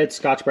a red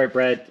Scotch-Brite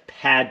bread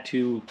pad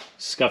to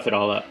scuff it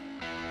all up.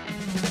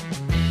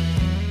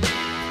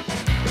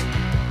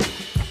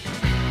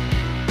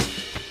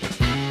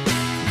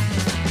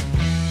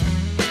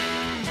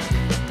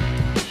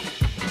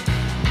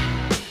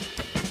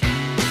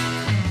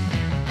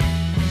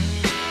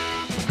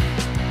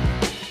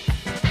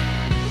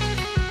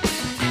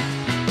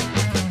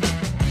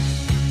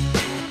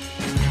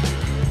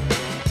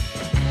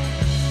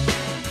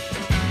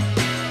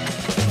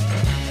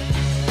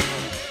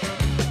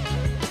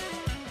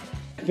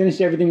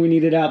 Finished everything we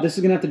needed out. This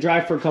is gonna have to dry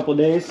for a couple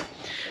days.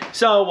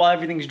 So while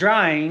everything's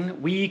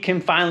drying, we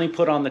can finally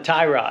put on the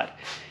tie rod.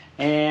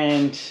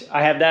 And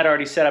I have that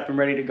already set up and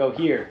ready to go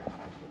here.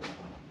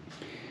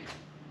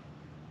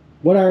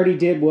 What I already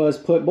did was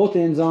put both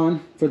ends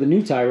on for the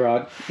new tie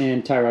rod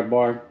and tie rod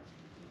bar.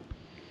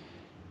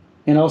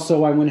 And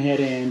also I went ahead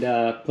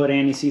and put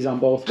anti-seize on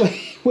both.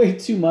 Way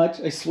too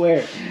much, I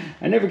swear.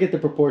 I never get the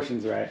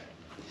proportions right.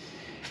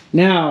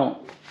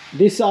 Now,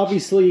 this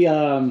obviously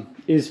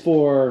is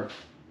for,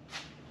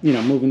 you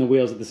know, moving the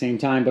wheels at the same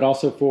time, but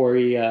also for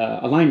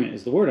alignment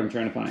is the word I'm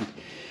trying to find.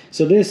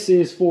 So this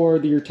is for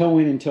your toe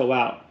in and toe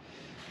out.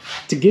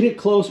 To get it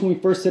close when we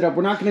first set up,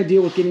 we're not going to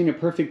deal with getting it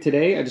perfect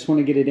today. I just want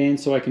to get it in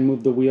so I can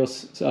move the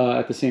wheels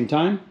at the same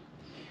time.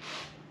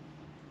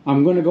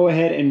 I'm going to go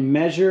ahead and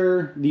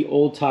measure the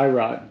old tie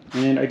rod.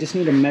 And I just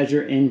need to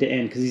measure end to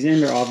end because these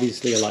ends are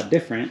obviously a lot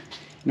different.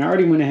 And I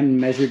already went ahead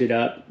and measured it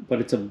up, but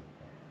it's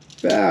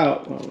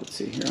about, well, let's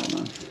see here,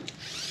 hold on.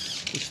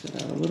 Push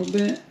that out a little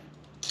bit.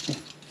 It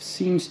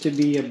seems to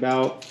be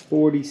about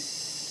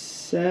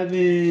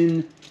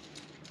 47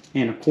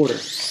 and a quarter.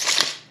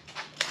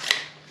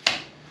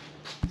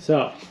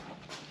 So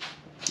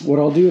what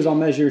I'll do is I'll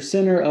measure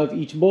center of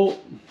each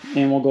bolt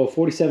and we'll go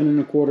 47 and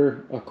a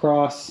quarter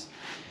across,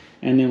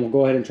 and then we'll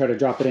go ahead and try to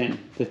drop it in.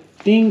 The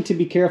thing to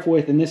be careful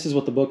with, and this is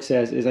what the book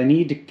says, is I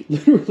need to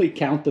literally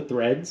count the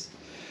threads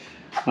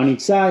on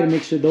each side and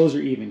make sure those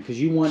are even,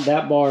 because you want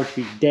that bar to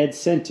be dead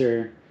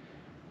center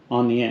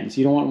on the ends.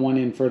 You don't want one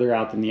end further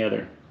out than the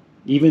other.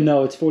 Even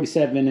though it's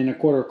 47 and a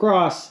quarter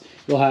across,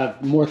 you'll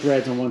have more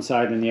threads on one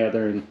side than the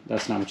other, and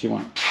that's not what you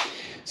want.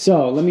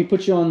 So let me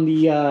put you on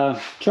the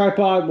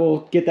tripod.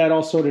 We'll get that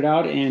all sorted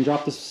out and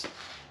drop this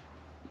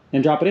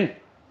and drop it in.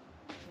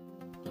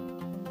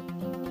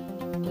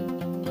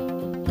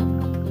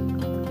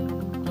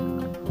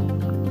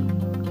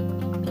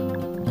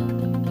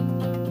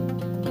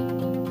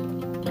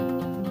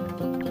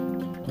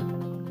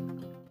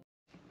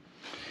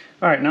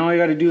 All right, now all you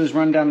gotta do is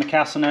run down the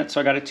castle nut.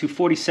 So I got it to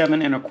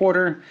 47 and a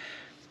quarter.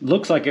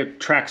 Looks like it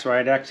tracks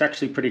right. It's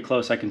actually pretty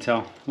close, I can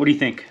tell. What do you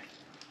think?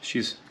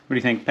 What do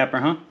you think,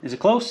 Pepper, huh? Is it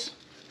close?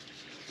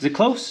 Is it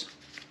close?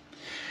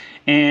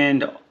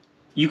 And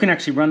you can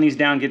actually run these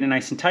down, get it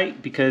nice and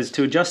tight, because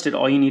to adjust it,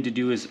 all you need to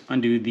do is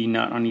undo the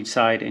nut on each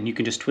side, and you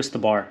can just twist the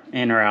bar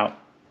in or out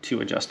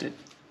to adjust it.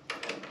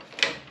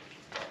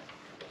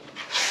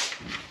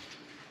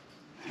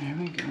 There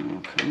we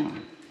go, come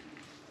on.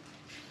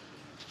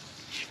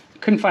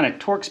 Couldn't find a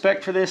torque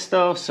spec for this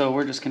though, so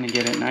we're just gonna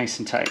get it nice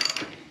and tight.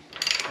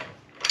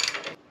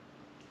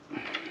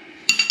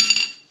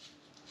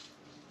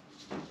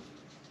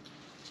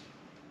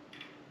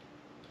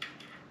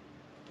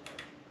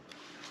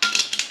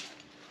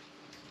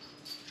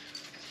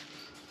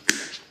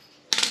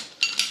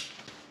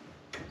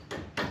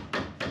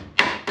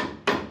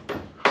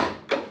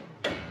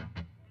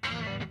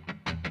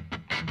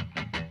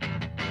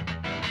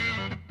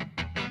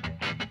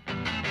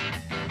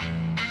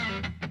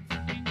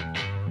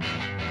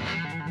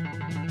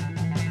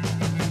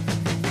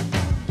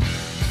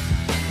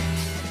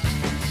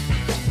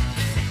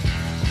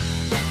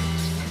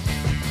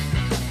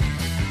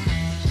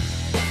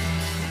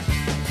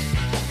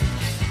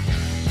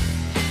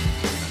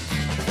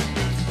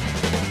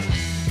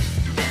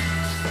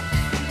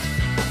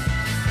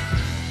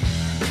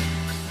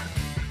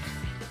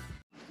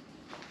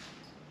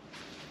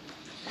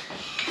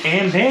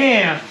 And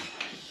bam!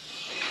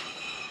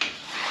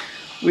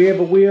 We have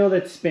a wheel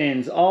that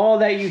spins. All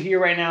that you hear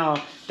right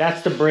now,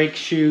 that's the brake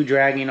shoe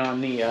dragging on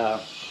the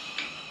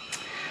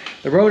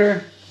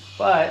rotor,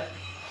 but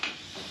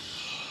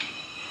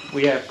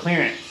we have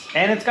clearance.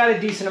 And it's got a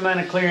decent amount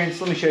of clearance.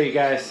 Let me show you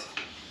guys.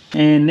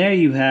 And there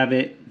you have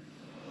it.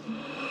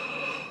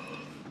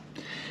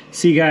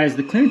 See guys,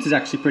 the clearance is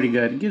actually pretty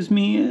good. It gives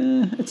me,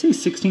 I'd say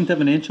 1/16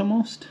 of an inch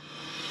almost.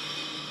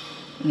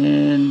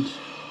 And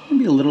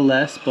maybe a little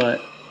less,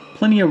 but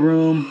plenty of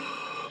room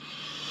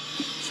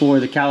for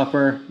the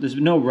caliper. There's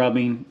no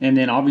rubbing, and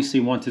then obviously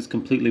once it's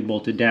completely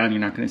bolted down, you're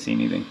not going to see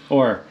anything,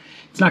 or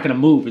it's not going to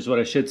move is what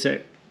I should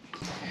say.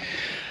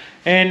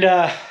 And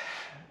I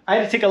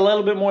had to take a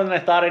little bit more than I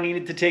thought I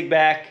needed to take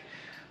back,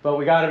 but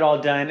we got it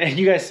all done. And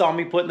you guys saw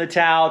me putting the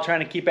towel, trying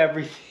to keep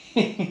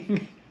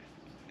everything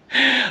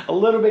a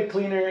little bit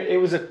cleaner.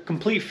 It was a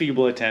complete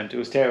feeble attempt. It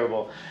was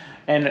terrible,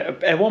 and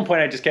at one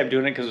point I just kept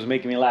doing it because it was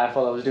making me laugh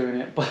while I was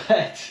doing it,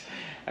 but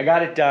I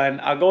got it done.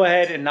 I'll go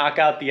ahead and knock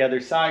out the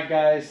other side,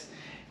 guys.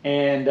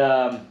 And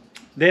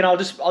then I'll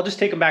just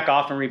take them back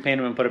off and repaint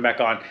them and put them back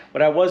on.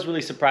 What I was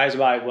really surprised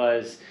by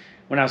was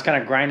when I was kind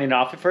of grinding it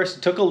off at first,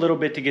 it took a little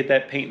bit to get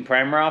that paint and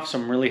primer off, so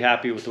I'm really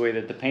happy with the way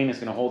that the paint is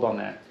going to hold on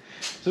that.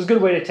 So it's a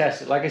good way to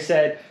test it. Like I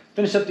said,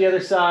 finish up the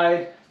other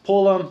side,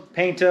 pull them,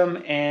 paint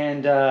them,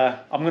 and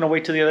I'm going to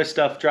wait till the other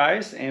stuff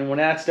dries. And when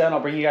that's done, I'll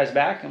bring you guys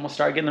back and we'll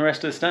start getting the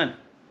rest of this done.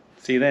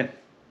 See you then.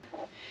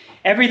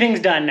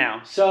 Everything's done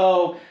now.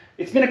 So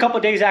it's been a couple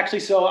of days actually,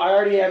 so I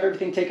already have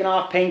everything taken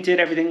off, painted,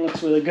 everything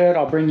looks really good.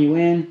 I'll bring you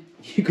in.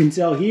 You can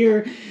tell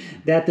here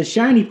that the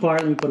shiny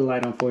part, let me put a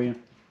light on for you,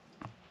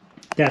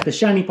 that the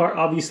shiny part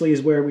obviously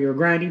is where we were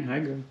grinding. Hi,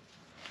 girl.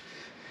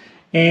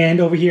 And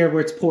over here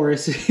where it's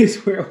porous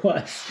is where it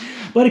was.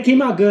 But it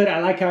came out good. I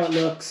like how it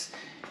looks.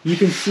 You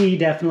can see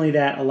definitely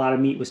that a lot of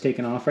meat was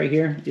taken off right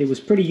here. It was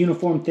pretty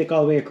uniform, thick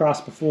all the way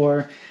across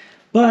before.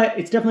 But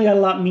it's definitely got a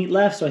lot of meat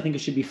left, so I think it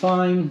should be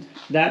fine.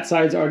 That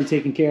side's already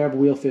taken care of.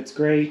 Wheel fits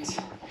great.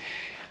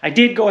 I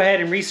did go ahead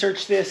and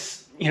research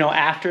this, you know,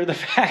 after the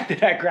fact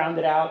that I ground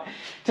it out.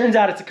 Turns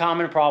out it's a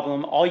common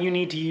problem. All you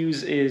need to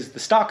use is the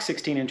stock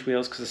 16-inch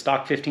wheels because the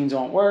stock 15s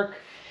won't work.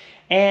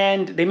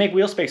 And they make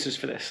wheel spacers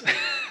for this.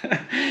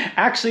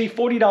 Actually,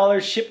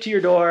 $40 shipped to your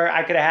door.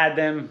 I could have had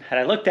them had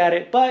I looked at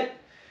it, but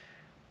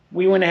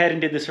we went ahead and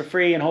did this for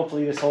free, and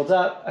hopefully this holds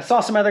up. I saw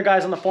some other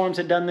guys on the forums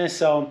had done this,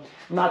 so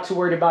I'm not too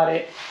worried about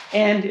it.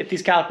 And if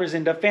these calipers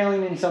end up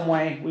failing in some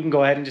way, we can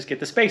go ahead and just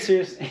get the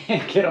spacers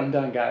and get them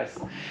done, guys.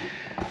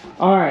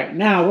 All right,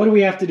 now what do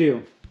we have to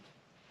do?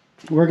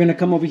 We're gonna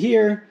come over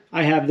here.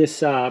 I have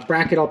this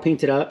bracket all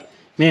painted up.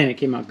 Man, it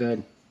came out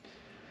good.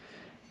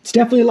 It's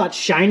definitely a lot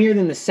shinier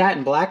than the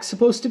satin black's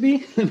supposed to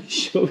be. Let me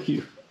show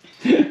you.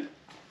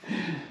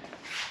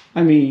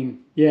 I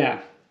mean, yeah.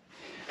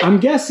 I'm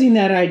guessing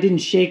that I didn't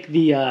shake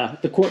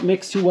the quart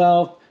mix too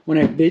well when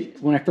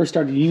I first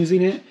started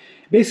using it.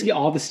 Basically,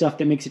 all the stuff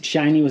that makes it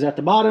shiny was at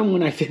the bottom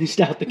when I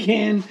finished out the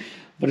can,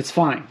 but it's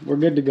fine. We're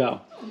good to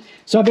go.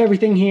 So I have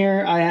everything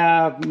here. I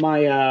have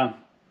my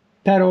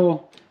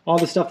pedal, all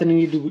the stuff that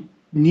I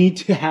need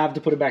to have to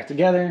put it back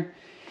together.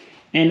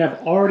 And I've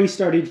already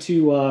started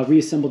to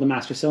reassemble the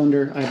master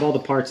cylinder. I have all the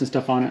parts and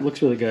stuff on it. It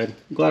looks really good.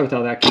 I'm glad with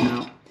how that came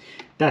out.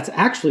 That's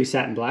actually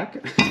satin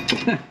black.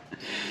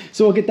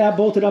 So we'll get that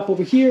bolted up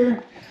over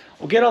here.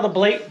 We'll get all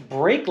the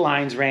brake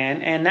lines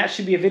ran, and that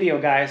should be a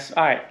video, guys.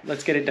 All right,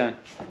 let's get it done.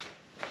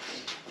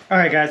 All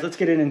right, guys, let's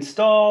get it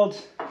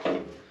installed.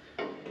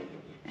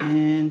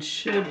 And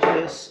should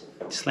just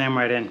slam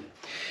right in.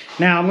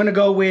 Now, I'm gonna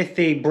go with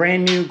a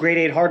brand new grade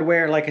 8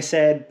 hardware. Like I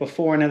said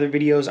before in other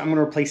videos, I'm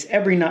gonna replace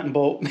every nut and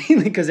bolt,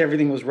 mainly because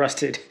everything was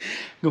rusted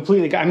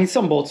completely. I mean,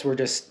 some bolts were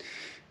just,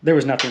 there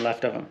was nothing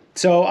left of them.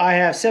 So I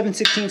have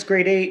 7/16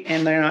 grade 8,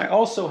 and then I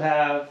also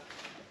have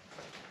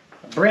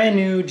a brand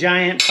new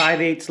giant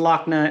 5/8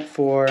 lock nut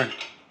for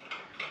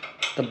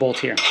the bolt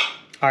here.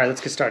 All right,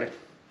 let's get started.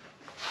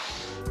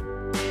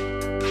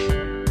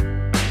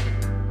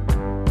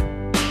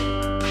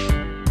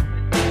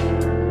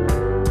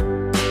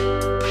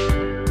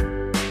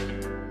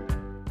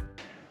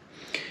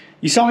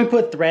 You saw me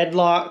put thread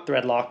lock.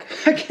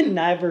 I can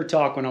never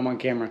talk when I'm on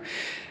camera.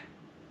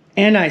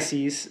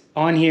 Anti-seize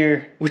on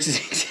here, which is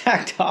the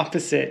exact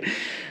opposite.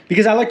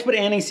 Because I like to put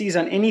anti-seize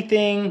on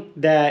anything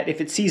that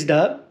if it seized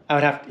up, I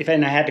would have, if I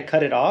had to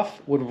cut it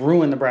off, would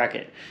ruin the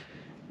bracket.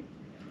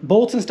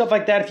 Bolts and stuff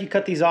like that, if you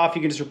cut these off,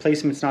 you can just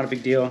replace them. It's not a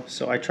big deal.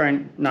 So I try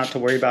not to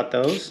worry about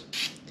those.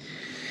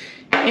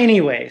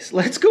 Anyways,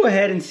 let's go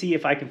ahead and see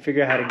if I can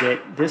figure out how to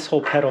get this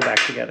whole pedal back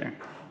together.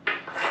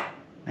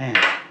 Man.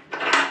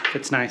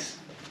 It's nice.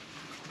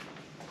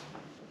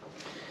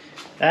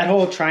 That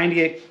whole trying to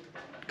get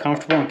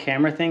comfortable on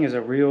camera thing is a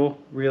real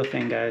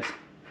thing, guys.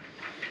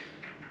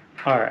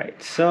 All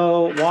right,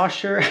 so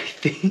washer, I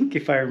think,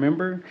 if I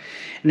remember.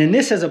 And then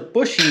this has a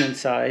bushing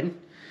inside,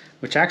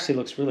 which actually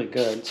looks really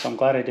good. So I'm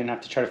glad I didn't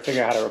have to try to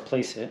figure out how to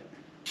replace it.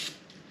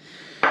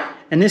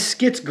 And this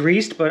gets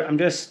greased, but I'm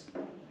just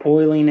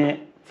oiling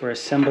it for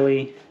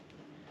assembly.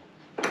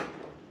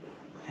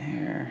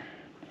 There,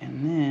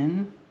 and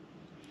then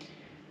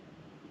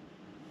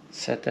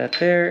Set that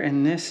there,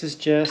 and this is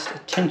just a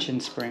tension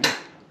spring.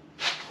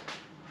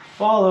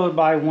 Followed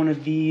by one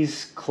of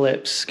these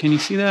clips. Can you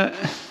see that?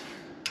 I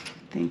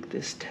think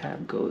this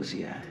tab goes,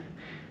 yeah.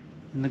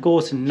 And the goal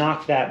is to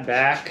knock that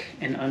back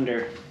and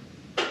under.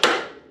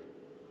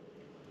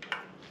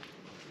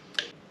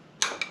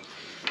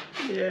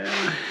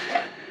 Yeah.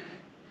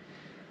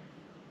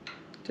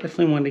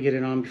 Definitely wanted to get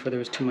it on before there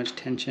was too much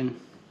tension.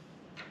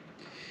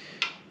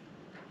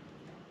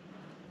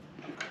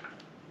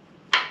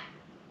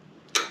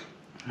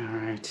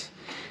 Alright.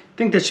 I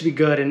think that should be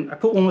good. And I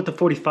put one with the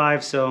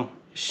 45, so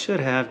it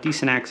should have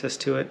decent access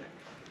to it.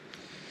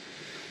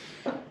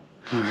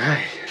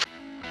 Alright.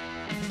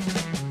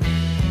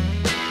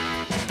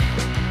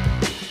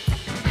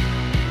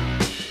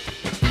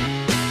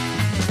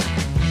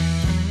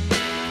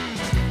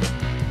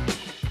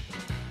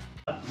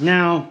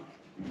 Now,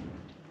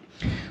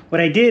 what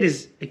I did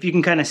is, if you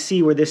can kind of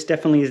see where this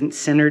definitely isn't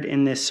centered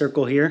in this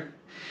circle here,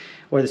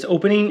 or this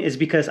opening, is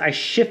because I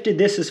shifted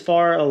this as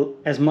far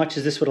as much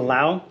as this would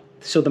allow.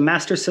 So the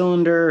master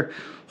cylinder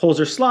holes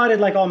are slotted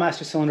like all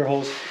master cylinder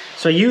holes.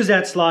 So I use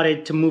that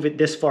slotted to move it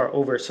this far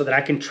over so that I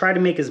can try to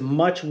make as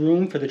much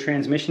room for the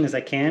transmission as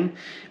I can,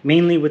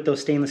 mainly with those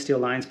stainless steel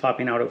lines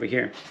popping out over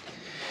here.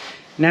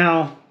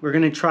 Now, we're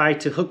gonna try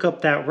to hook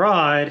up that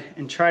rod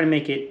and try to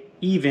make it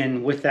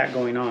even with that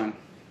going on.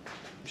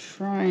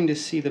 Trying to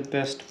see the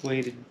best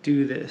way to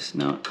do this.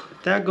 Now,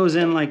 if that goes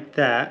in like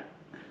that,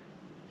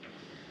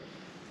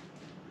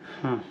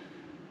 huh.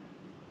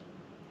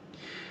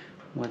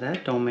 Well,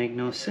 that don't make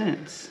no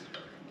sense.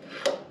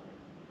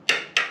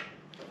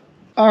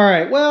 All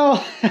right,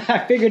 well,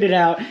 I figured it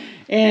out.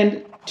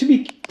 And to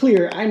be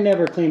clear, I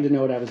never claimed to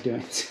know what I was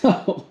doing.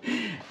 So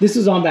this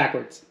was on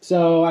backwards.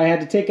 So I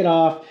had to take it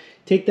off,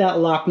 take that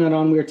lock nut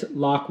on,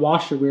 lock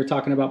washer we were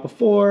talking about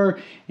before,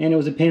 and it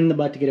was a pain in the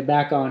butt to get it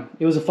back on.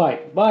 It was a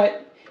fight,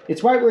 but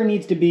it's right where it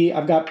needs to be.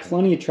 I've got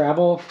plenty of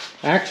travel.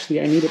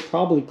 Actually, I need it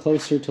probably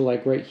closer to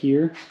like right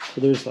here.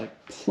 So there's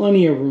like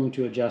plenty of room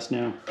to adjust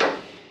now.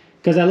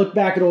 Because I looked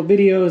back at old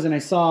videos and I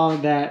saw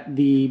that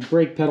the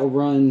brake pedal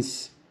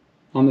runs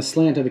on the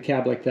slant of the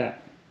cab like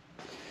that.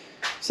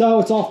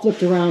 So it's all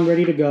flipped around,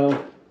 ready to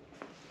go.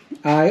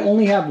 I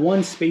only have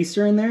one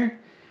spacer in there.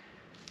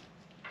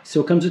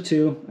 So it comes with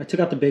two. I took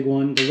out the big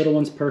one. The little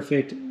one's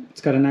perfect. It's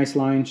got a nice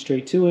line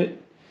straight to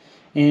it.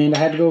 And I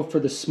had to go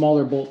for the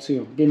smaller bolt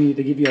too. They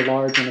give you a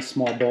large and a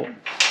small bolt.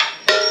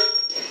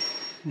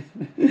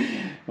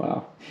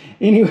 Wow.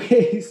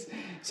 Anyways,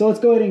 so let's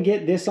go ahead and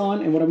get this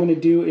on. And what I'm going to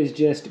do is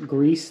just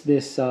grease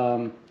this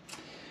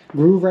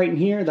groove right in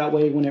here. That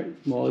way when it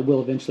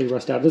will eventually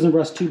rust out. It doesn't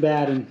rust too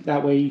bad, and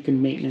that way you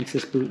can maintenance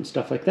this boot and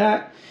stuff like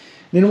that.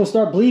 Then we'll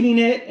start bleeding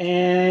it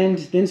and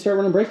then start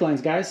running brake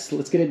lines, guys. So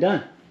let's get it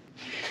done.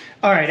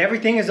 All right,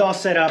 everything is all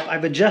set up.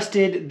 I've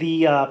adjusted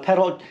the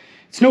pedal.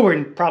 It's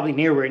nowhere probably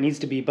near where it needs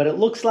to be, but it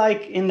looks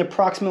like in the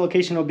proximate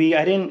location it'll be.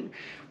 I didn't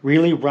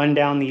really run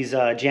down these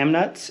jam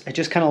nuts. I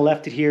just kind of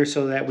left it here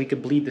so that we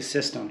could bleed the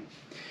system.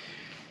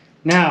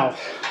 Now,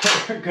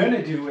 what we're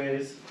gonna do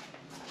is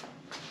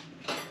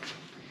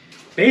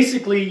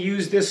basically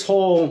use this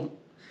whole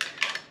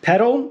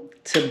pedal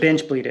to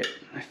bench bleed it.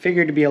 I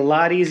figured it'd be a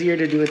lot easier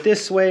to do it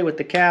this way with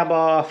the cab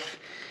off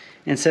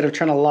instead of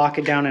trying to lock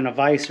it down in a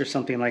vise or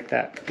something like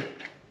that.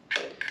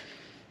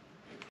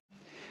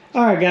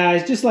 All right,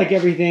 guys, just like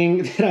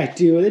everything that I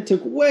do, it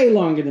took way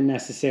longer than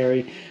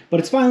necessary, but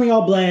it's finally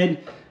all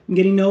bled. I'm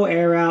getting no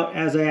air out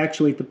as I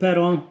actuate the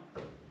pedal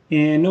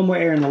and no more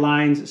air in the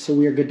lines, so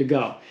we are good to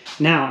go.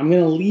 Now, I'm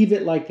gonna leave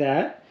it like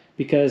that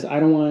because I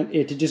don't want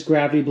it to just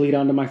gravity bleed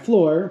onto my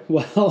floor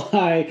while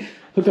I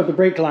hook up the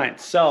brake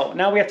lines. So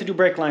now we have to do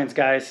brake lines,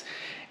 guys.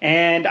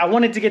 And I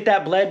wanted to get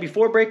that bled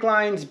before brake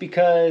lines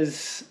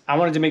because I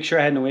wanted to make sure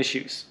I had no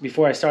issues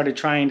before I started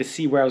trying to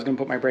see where I was gonna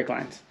put my brake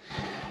lines.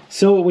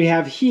 So what we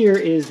have here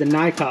is the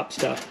NICOP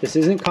stuff. This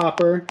isn't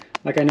copper,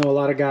 like I know a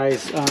lot of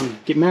guys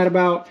get mad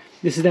about.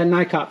 This is that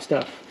NICOP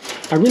stuff.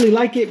 I really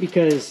like it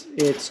because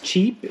it's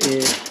cheap,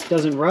 it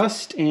doesn't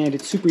rust, and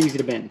it's super easy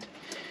to bend.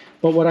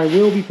 But what I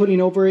will be putting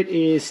over it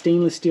is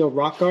stainless steel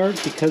rock guard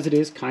because it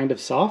is kind of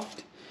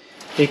soft.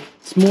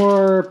 It's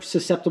more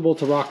susceptible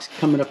to rocks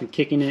coming up and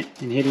kicking it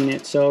and hitting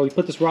it. So we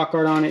put this rock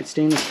guard on it,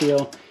 stainless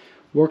steel,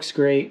 works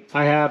great.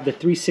 I have the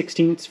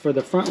 3/16 for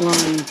the front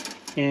line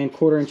and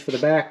 1/4 inch for the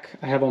back.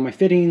 I have all my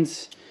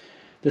fittings,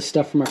 the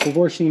stuff for my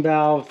proportioning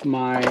valve,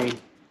 my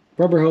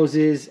rubber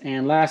hoses,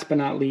 and last but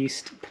not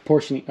least,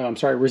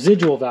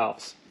 residual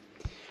valves.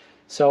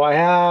 So I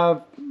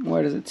have,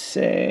 what does it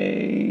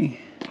say?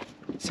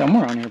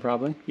 Somewhere on here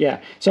probably. Yeah,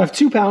 so I have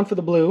 2 pound for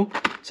the blue,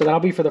 so that'll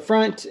be for the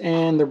front,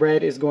 and the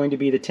red is going to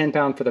be the 10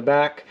 pound for the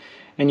back.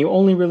 And you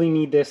only really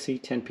need this, see,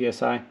 10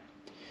 PSI.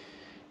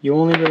 You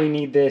only really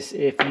need this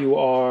if you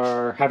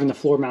are having the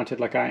floor mounted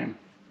like I am.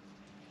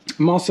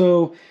 I'm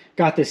also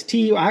got this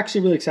T. I'm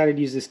actually really excited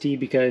to use this T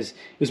because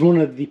it was one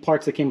of the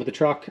parts that came with the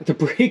truck. The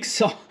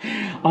brakes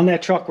on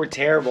that truck were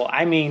terrible.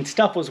 I mean,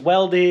 stuff was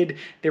welded,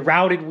 they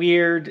routed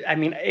weird. I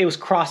mean, it was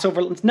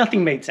crossover,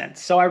 nothing made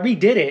sense. So I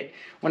redid it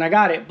when I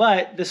got it,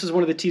 but this is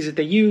one of the T's that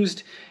they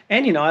used.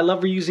 And you know, I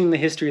love reusing the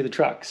history of the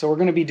truck. So we're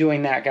gonna be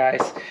doing that,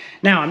 guys.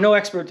 Now, I'm no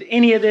expert at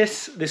any of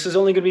this. This is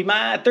only gonna be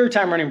my third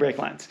time running brake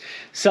lines.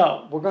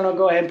 So we're gonna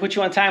go ahead and put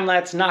you on time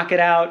lapse, knock it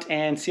out,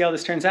 and see how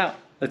this turns out.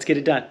 Let's get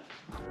it done.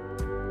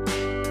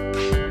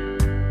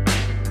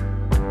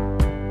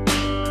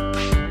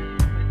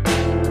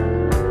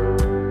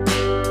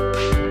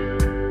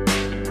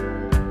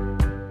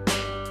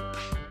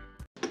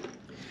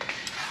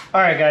 All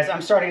right, guys,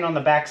 I'm starting on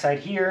the back side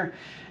here,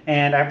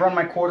 and I've run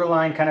my quarter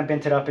line, kind of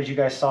bent it up as you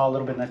guys saw a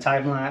little bit in the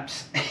time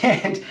lapse.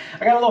 And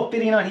I got a little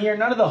fitting on here.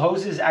 None of the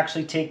hoses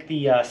actually take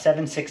the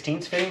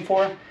 7/16 fitting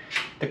for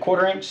the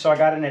 1/4 inch, so I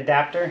got an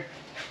adapter,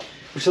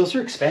 which those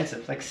are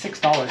expensive, like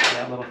 $6 for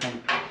that little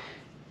thing.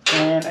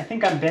 And I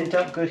think I'm bent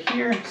up good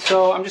here,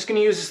 so I'm just gonna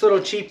use this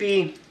little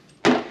cheapy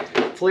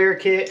flare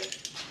kit.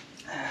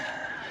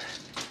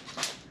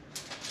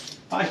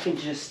 I can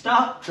just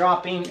stop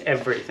dropping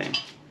everything.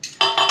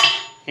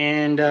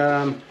 And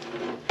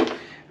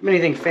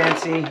anything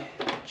fancy.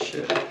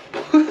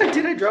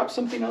 Did I drop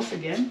something else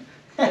again?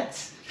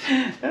 That's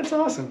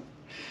awesome.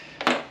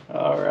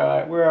 All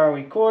right, where are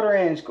we? 1/4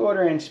 inch,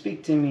 1/4 inch,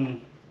 speak to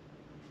me.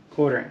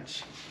 1/4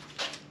 inch.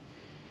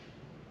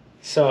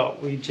 So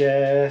we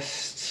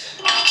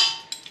just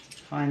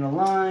find the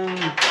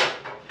line.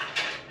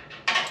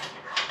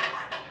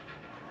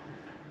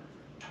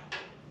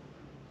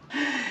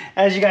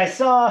 As you guys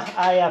saw,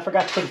 I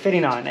forgot to put the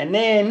fitting on, and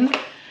then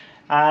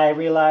I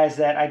realized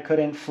that I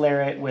couldn't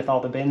flare it with all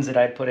the bins that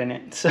I'd put in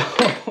it. So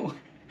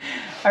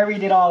I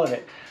redid all of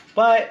it.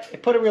 But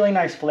it put a really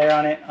nice flare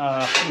on it.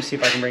 Let me see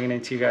if I can bring it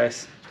into you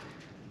guys.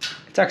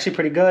 It's actually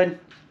pretty good.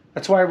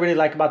 That's what I really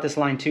like about this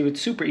line too.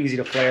 It's super easy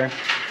to flare.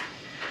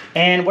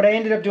 And what I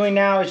ended up doing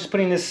now is just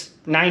putting this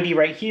 90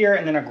 right here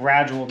and then a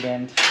gradual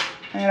bend.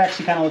 And it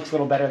actually kind of looks a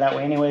little better that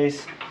way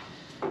anyways.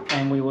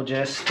 And we will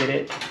just get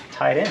it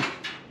tied in.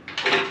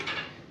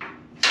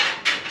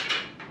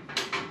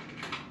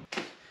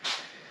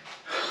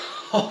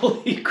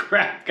 Holy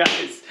crap,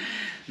 guys.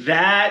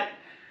 That,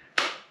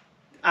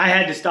 I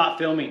had to stop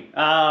filming.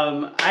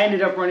 I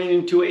ended up running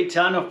into a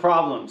ton of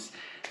problems.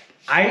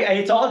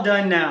 It's all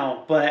done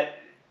now, but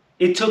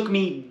it took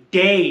me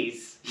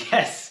days,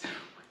 yes,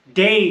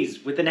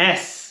 days with an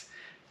S,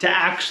 to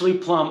actually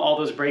plumb all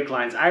those brake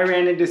lines. I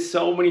ran into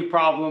so many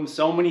problems,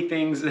 so many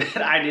things that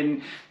I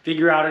didn't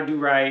figure out or do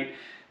right,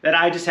 that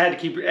I just had to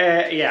keep,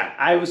 yeah,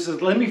 I was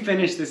just, let me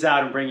finish this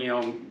out and bring you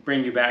home,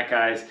 bring you back,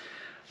 guys.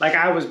 Like,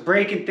 I was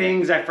breaking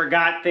things, I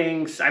forgot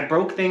things, I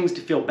broke things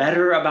to feel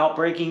better about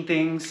breaking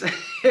things.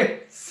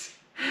 It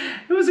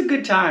was a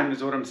good time,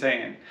 is what I'm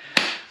saying.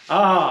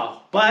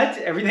 Oh, but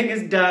everything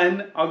is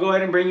done. I'll go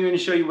ahead and bring you in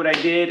and show you what I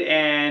did,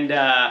 and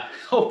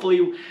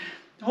hopefully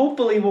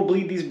we'll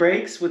bleed these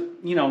brakes with,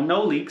 you know,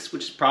 no leaks,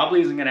 which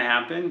probably isn't gonna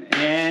happen,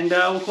 and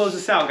we'll close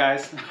this out,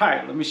 guys. All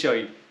right, let me show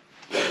you.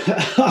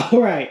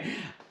 All right,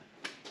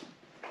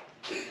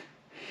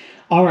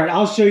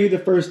 I'll show you the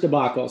first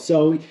debacle.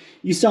 So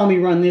you saw me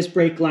run this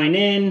brake line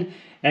in,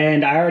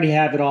 and I already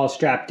have it all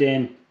strapped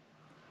in.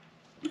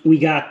 We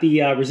got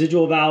the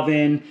residual valve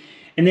in,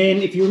 and then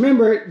if you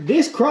remember,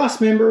 this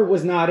cross member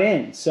was not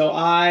in. So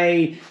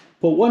I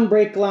put one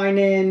brake line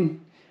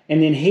in,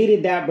 and then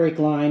hated that brake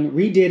line,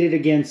 redid it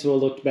again so it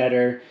looked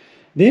better,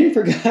 then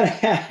forgot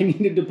I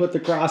needed to put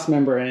the cross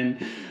member in,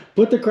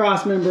 put the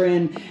cross member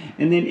in,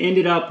 and then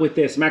ended up with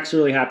this. I'm actually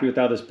really happy with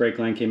how this brake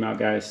line came out,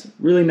 guys.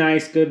 Really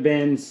nice, good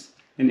bends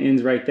and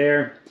ends right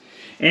there.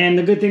 And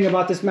the good thing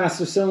about this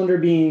master cylinder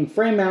being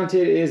frame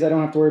mounted is I don't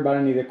have to worry about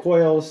any of the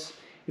coils.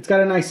 It's got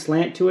a nice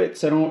slant to it,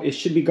 so it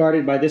should be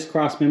guarded by this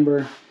cross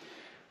member.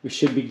 We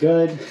should be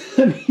good.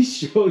 Let me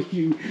show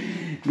you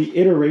the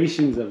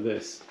iterations of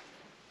this.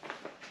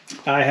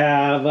 I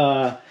have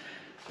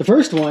the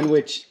first one,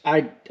 which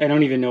I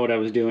don't even know what I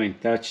was doing.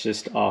 That's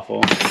just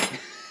awful.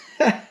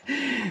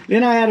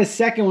 Then I had a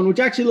second one, which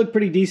actually looked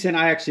pretty decent.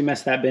 I actually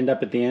messed that bend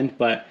up at the end,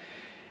 but...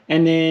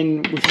 And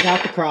then we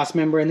forgot the cross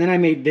member, and then I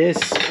made this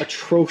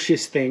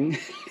atrocious thing.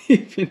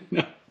 Even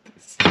know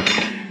this.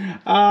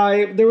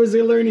 There was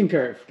a learning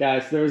curve,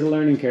 guys. There was a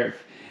learning curve.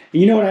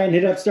 You know what I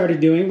ended up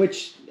started doing,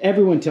 which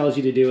everyone tells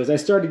you to do, is I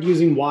started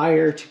using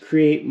wire to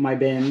create my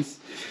bends.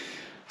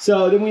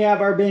 So then we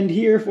have our bend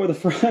here for the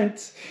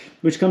front,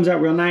 which comes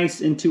out real nice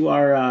into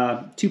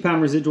our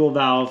 2-pound residual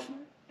valve.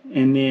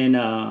 And then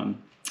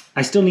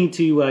I still need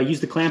to use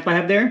the clamp I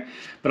have there,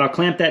 but I'll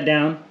clamp that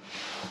down.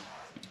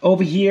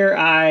 Over here,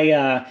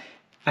 I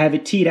have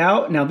it teed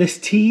out. Now this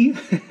tee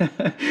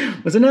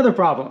was another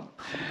problem.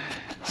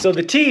 So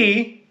the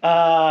tee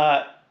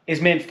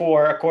is meant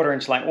for a 1/4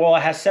 inch line. Well,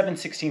 it has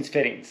 7/16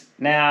 fittings.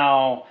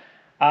 Now,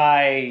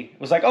 I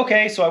was like,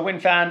 okay, so I went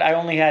and found I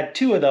only had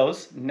 2 of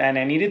those, and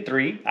I needed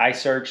 3. I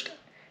searched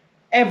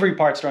every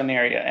parts store in the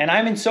area. And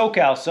I'm in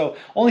SoCal, so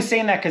only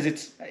saying that because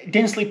it's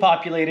densely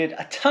populated,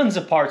 tons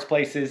of parts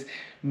places.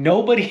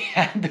 Nobody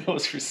had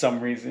those for some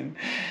reason.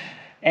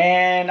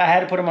 And I had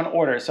to put them on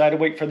order, so I had to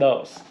wait for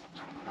those.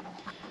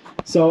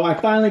 So I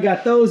finally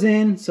got those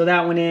in, so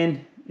that went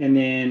in, and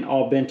then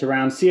all bent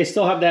around. See, I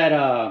still have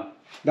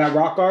that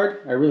rock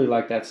guard. I really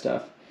like that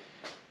stuff.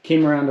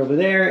 Came around over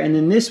there, and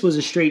then this was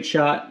a straight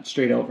shot,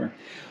 straight over.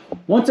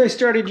 Once I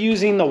started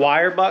using the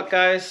wire buck,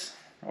 guys,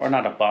 or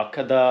not a buck,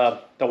 the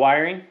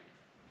wiring,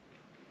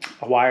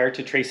 a wire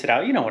to trace it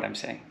out, you know what I'm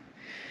saying.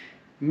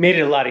 Made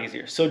it a lot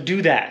easier, so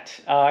do that.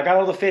 I got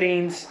all the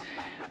fittings.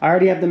 I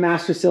already have the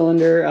master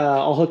cylinder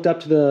all hooked up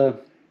to the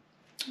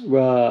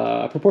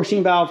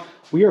proportioning valve.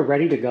 We are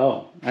ready to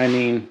go. I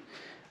mean,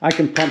 I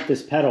can pump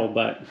this pedal,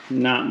 but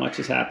not much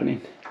is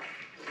happening.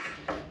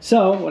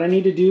 So what I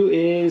need to do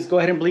is go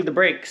ahead and bleed the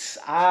brakes.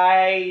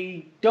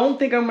 I don't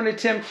think I'm going to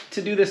attempt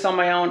to do this on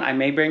my own. I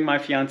may bring my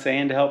fiance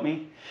in to help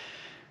me.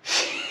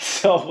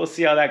 So we'll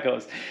see how that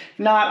goes. If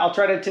not, I'll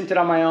try to attempt it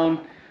on my own,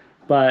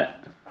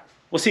 but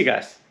we'll see,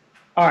 guys.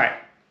 All right,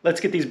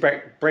 let's get these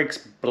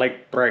brakes.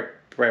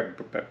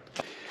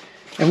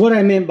 And what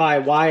I meant by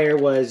wire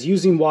was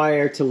using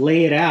wire to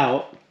lay it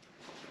out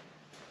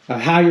of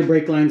how your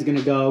brake line is going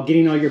to go,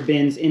 getting all your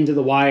bends into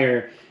the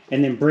wire,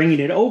 and then bringing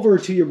it over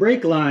to your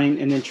brake line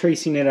and then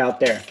tracing it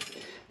out there.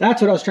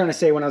 That's what I was trying to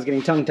say when I was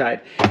getting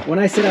tongue-tied. When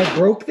I said I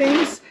broke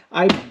things,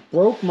 I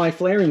broke my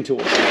flaring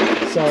tool.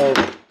 So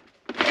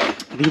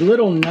the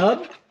little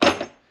nub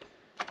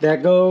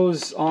that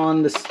goes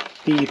on the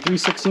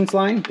 3/16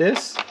 line,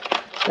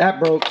 that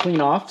broke clean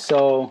off.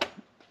 So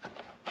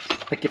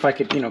like if I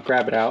could, you know,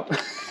 grab it out.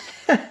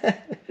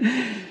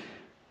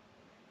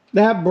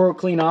 That broke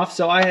clean off,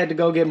 so I had to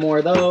go get more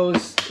of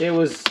those. It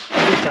was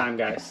a good time,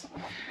 guys.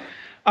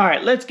 All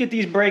right, let's get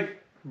these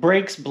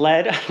brakes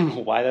bled. I don't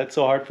know why that's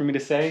so hard for me to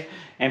say.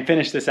 And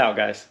finish this out,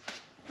 guys.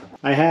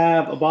 I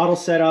have a bottle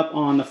set up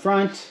on the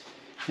front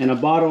and a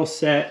bottle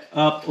set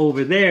up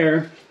over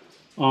there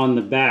on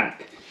the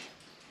back.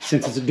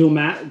 Since it's a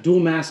dual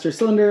master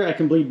cylinder, I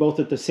can bleed both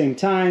at the same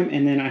time.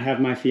 And then I have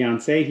my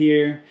fiance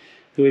here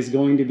who is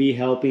going to be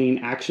helping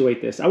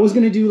actuate this. I was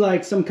going to do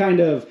like some kind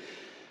of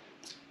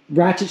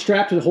ratchet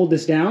strap to hold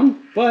this down,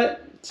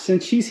 but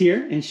since she's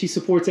here and she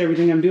supports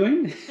everything I'm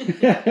doing,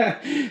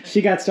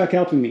 she got stuck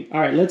helping me.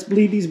 All right, let's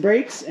bleed these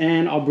brakes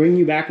and I'll bring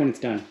you back when it's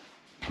done.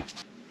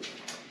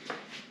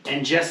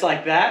 And just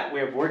like that,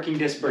 we have working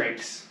disc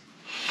brakes.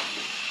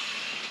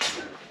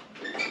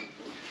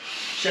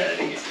 Shut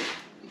it.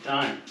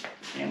 Done.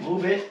 Can't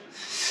move it.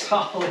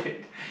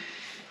 Solid.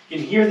 You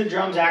can hear the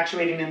drums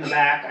actuating in the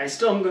back. I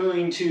still am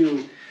going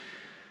to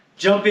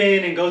jump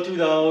in and go through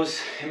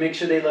those and make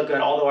sure they look good.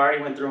 Although I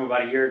already went through them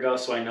about a year ago,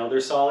 so I know they're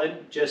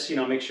solid. Just, you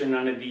know, make sure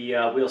none of the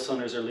wheel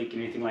cylinders are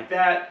leaking or anything like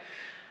that.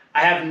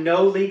 I have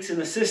no leaks in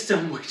the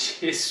system,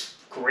 which is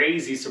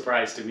crazy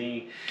surprise to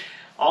me.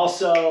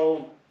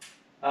 Also,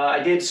 I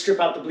did strip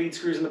out the bleed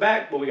screws in the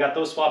back, but we got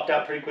those swapped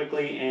out pretty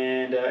quickly,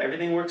 and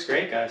everything works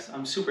great, guys.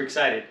 I'm super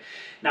excited.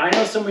 Now, I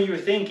know some of you are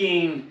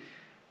thinking,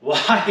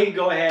 why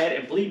go ahead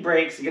and bleed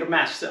brakes and get a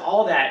master,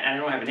 all that, and I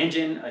don't have an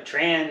engine, a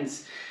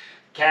trans,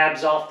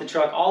 cabs off the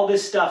truck, all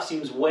this stuff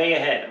seems way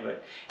ahead of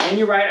it. And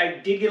you're right, I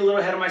did get a little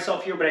ahead of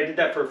myself here, but I did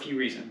that for a few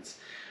reasons.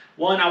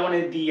 One, I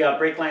wanted the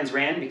brake lines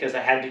ran because I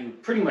had to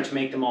pretty much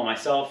make them all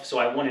myself, so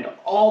I wanted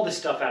all the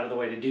stuff out of the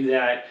way to do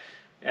that,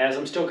 as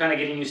I'm still kind of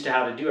getting used to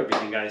how to do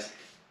everything, guys.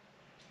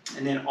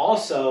 And then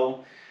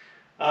also,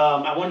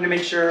 I wanted to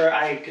make sure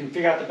I can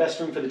figure out the best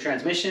room for the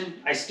transmission.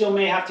 I still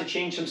may have to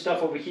change some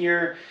stuff over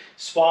here,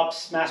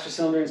 swaps, master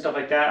cylinder and stuff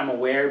like that, I'm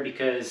aware,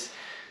 because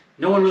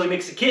no one really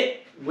makes a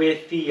kit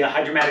with the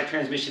hydromatic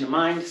transmission in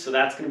mind, so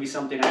that's going to be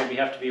something I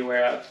have to be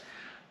aware of.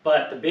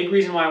 But the big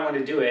reason why I want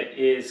to do it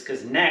is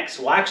because next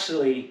would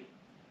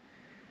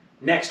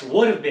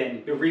have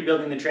been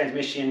rebuilding the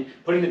transmission,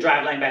 putting the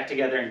driveline back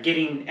together, and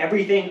getting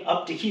everything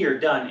up to here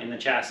done in the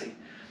chassis.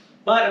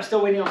 But I'm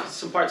still waiting on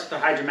some parts with the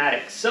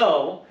hydromatic,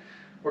 so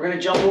we're going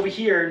to jump over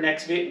here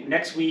next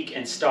week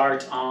and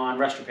start on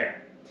rust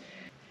repair.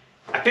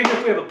 I figure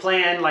if we have a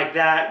plan like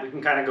that, we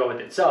can kind of go with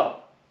it. So,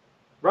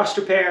 rust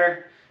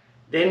repair,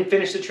 then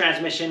finish the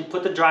transmission,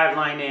 put the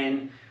driveline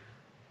in,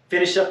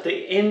 finish up the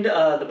end,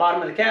 the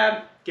bottom of the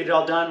cab, get it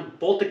all done,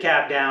 bolt the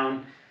cab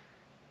down,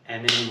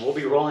 and then we'll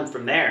be rolling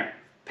from there.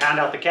 Pound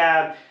out the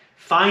cab.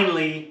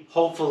 Finally,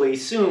 hopefully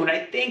soon,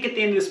 I think at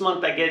the end of this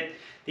month, I get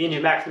the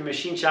engine back from the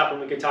machine shop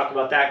and we can talk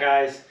about that,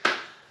 guys.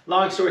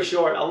 Long story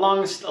short, a lot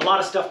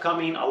of stuff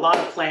coming, a lot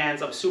of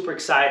plans. I'm super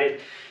excited.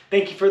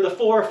 Thank you for the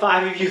 4 or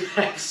 5 of you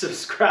that have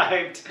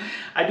subscribed.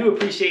 I do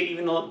appreciate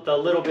even the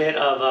little bit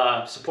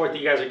of support that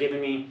you guys are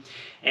giving me.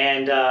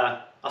 And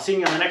I'll see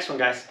you on the next one,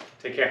 guys.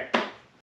 Take care.